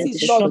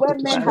places, Lord, where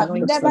men have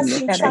never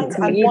seen signs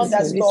and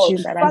wonders, Lord.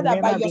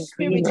 Father, by your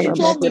Spirit,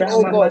 show me,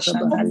 oh God,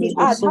 how to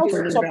add, how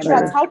to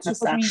subtract, how to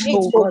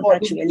create, oh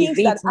God,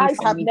 things that eyes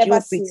have never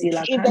seen.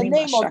 In the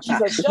name of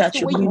Jesus, just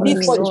the way you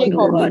did for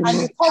Jacob,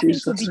 and you caused him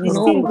to be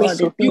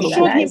distinguished. You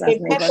showed him a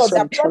method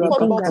that brought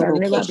forth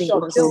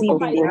multiplication. Oh,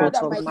 my God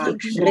and my King,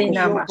 show me,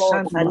 oh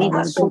God. I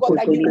ask, oh God,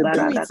 that you will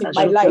do it in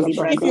my life.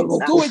 If you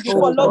could do it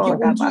before, Lord, you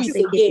will do it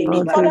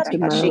again. Father,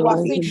 because you are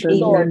faithful,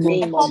 Lord.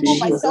 I humble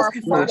myself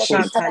before your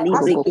feet and I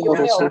ask for your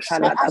help.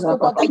 I ask, oh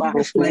God, that you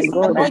will place the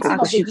anointing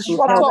of the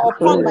disruptor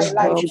upon my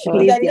life.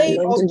 In the name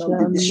of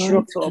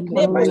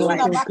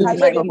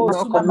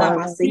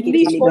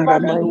release over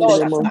me,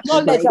 Lord,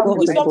 knowledge and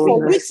wisdom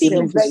for witty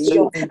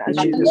invention.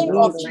 In the name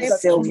of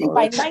Jesus, let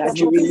my night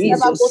seasons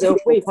never go to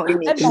waste.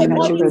 Let my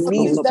morning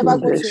seasons never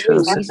go to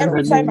waste.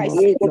 Every time I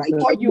speak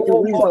before you,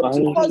 oh God,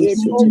 cause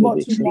me, oh God,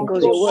 to be,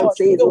 oh God,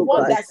 the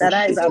one that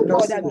sees, oh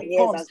God, and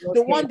becomes,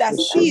 the one that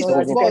sees,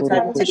 oh God,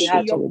 and will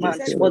see your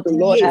presence to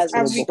create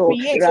and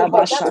recreate, oh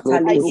God, that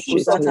which I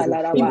see, Lord.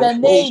 In the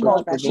name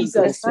of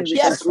Jesus,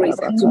 yes, Lord,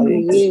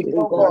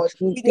 oh God,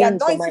 with the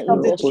anointing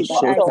of the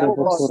disruptor, oh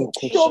God,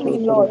 show me,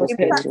 Lord, in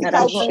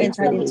practical truth,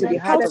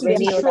 how to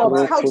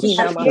disrupt, how to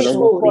create,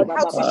 oh God,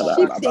 how to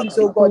shift things,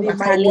 oh God, in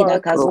my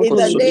world. In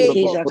the name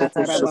of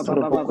Jesus.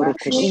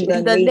 In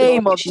the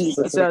name of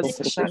Jesus.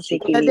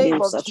 In the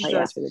name of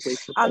Jesus.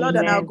 Our Lord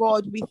and our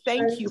God, we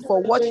thank you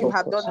for what you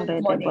have done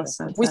this morning.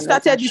 We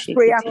started this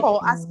prayer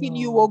call asking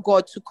you, oh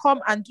God, to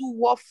come and do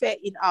warfare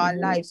in our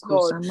lives,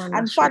 Lord.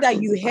 And Father,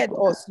 you heard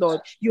us,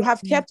 Lord. You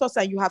have kept us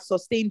and you have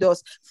sustained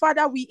us.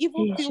 Father, we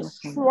even feel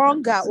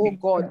stronger, oh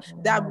God,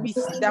 than we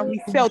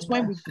felt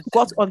when we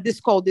got on this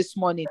call this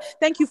morning.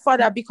 Thank you,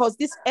 Father, because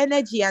this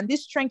energy and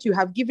this strength you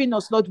have given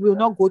us, Lord, will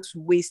not go to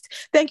waste.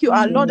 Thank you,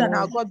 our Lord and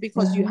our God,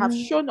 because you have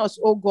shown us,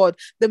 oh God,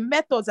 the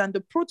methods and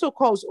the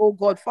protocols, oh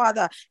God,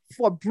 Father,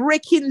 for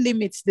breaking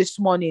limits this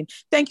morning.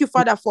 Thank you,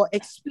 Father, for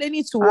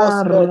explaining to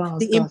us, Lord,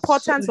 the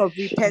importance of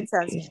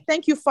repentance.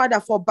 Thank you, Father,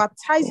 for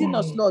baptizing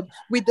us, Lord,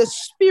 with the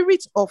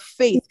spirit of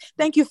faith.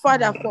 Thank you,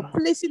 Father, for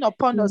placing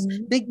upon us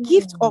the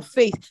gift of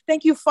faith.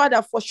 Thank you,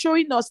 Father, for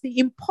showing us the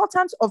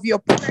importance of your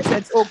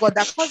presence, oh God,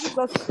 that causes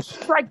us to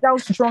strike down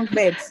strong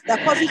men,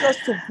 that causes us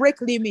to break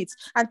limits.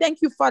 And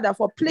thank you, Father,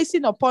 for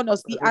placing upon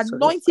us the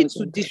anointing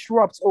to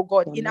disrupt, oh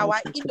God, in our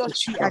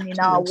industry and in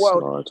our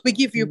world. We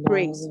give you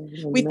praise.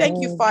 We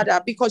thank you,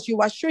 Father, because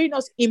you are showing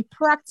us in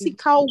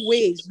practical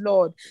ways,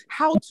 Lord,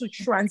 how to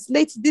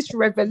translate this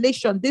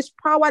revelation, this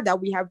power that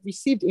we have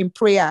received in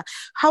prayer,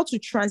 how to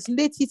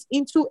translate it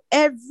into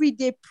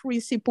everyday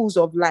principles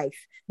of life.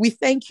 We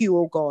thank you. you,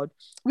 oh God.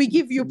 We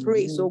give you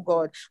praise, oh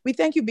God. We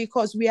thank you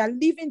because we are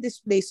leaving this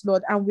place,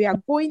 Lord, and we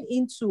are going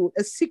into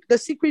the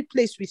secret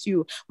place with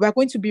you. We are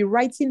going to be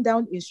writing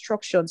down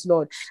instructions,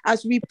 Lord.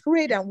 As we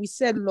prayed and we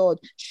said, Lord,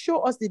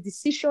 show us the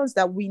decisions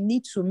that we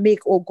need to make,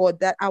 oh God,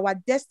 that our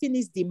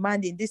destinies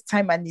demand in this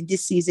time and in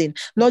this season.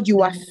 Lord,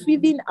 you are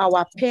filling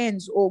our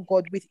pens, oh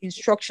God, with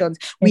instructions.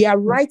 We are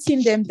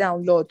writing them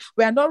down, Lord.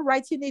 We are not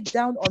writing it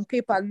down on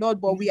paper,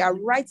 Lord, but we are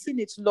writing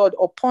it, Lord,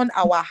 upon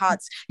our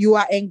hearts. You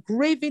are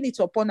engraving it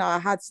upon our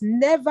hearts,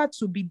 never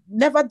to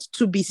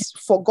be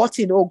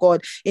forgotten, oh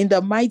God, in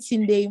the mighty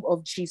name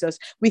of Jesus.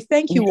 We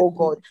thank you, oh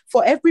God,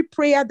 for every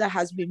prayer that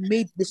has been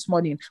made this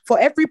morning, for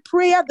every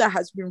prayer that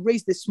has been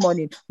raised this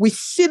morning. We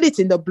seal it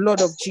in the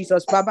blood of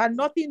Jesus. Baba,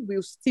 nothing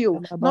will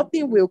steal,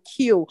 nothing will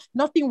kill,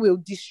 nothing will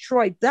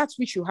destroy that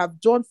which you have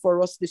done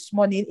for us this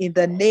morning in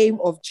the name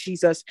of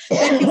Jesus.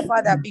 Thank you,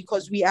 Father,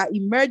 because we are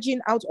emerging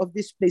out of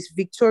this place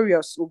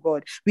victorious, oh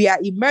God. We are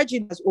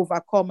emerging as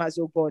overcomers,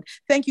 oh God.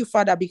 Thank you,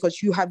 Father,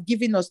 because you have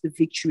given us the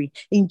victory.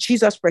 In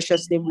Jesus'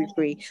 precious name we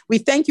pray. We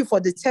thank you for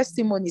the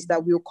testimonies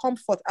that will come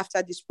forth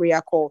after this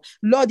prayer call.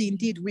 Lord,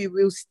 indeed, we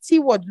will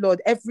steward,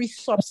 Lord, every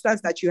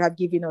substance that you have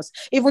given us,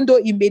 even though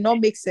it may not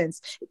make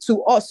sense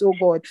to us, oh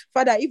God.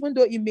 Father, even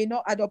though it may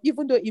not add up,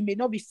 even though it may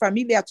not be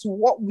familiar to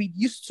what we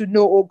used to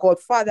know, oh God,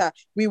 Father,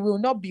 we will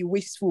not be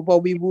wasteful, but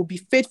we will be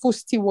faithful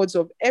stewards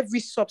of every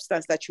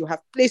substance that you have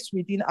placed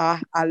within our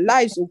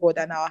lives, oh God,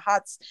 and our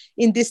hearts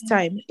in this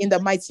time, in the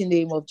mighty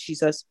name of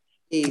Jesus.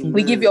 Amen.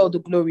 We give you all the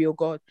glory, oh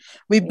God.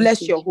 We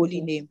bless your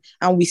holy name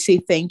and we say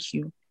thank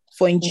you.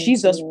 For in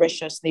Jesus'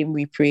 precious name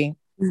we pray.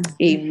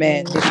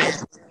 Amen.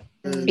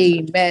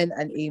 Amen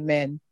and amen.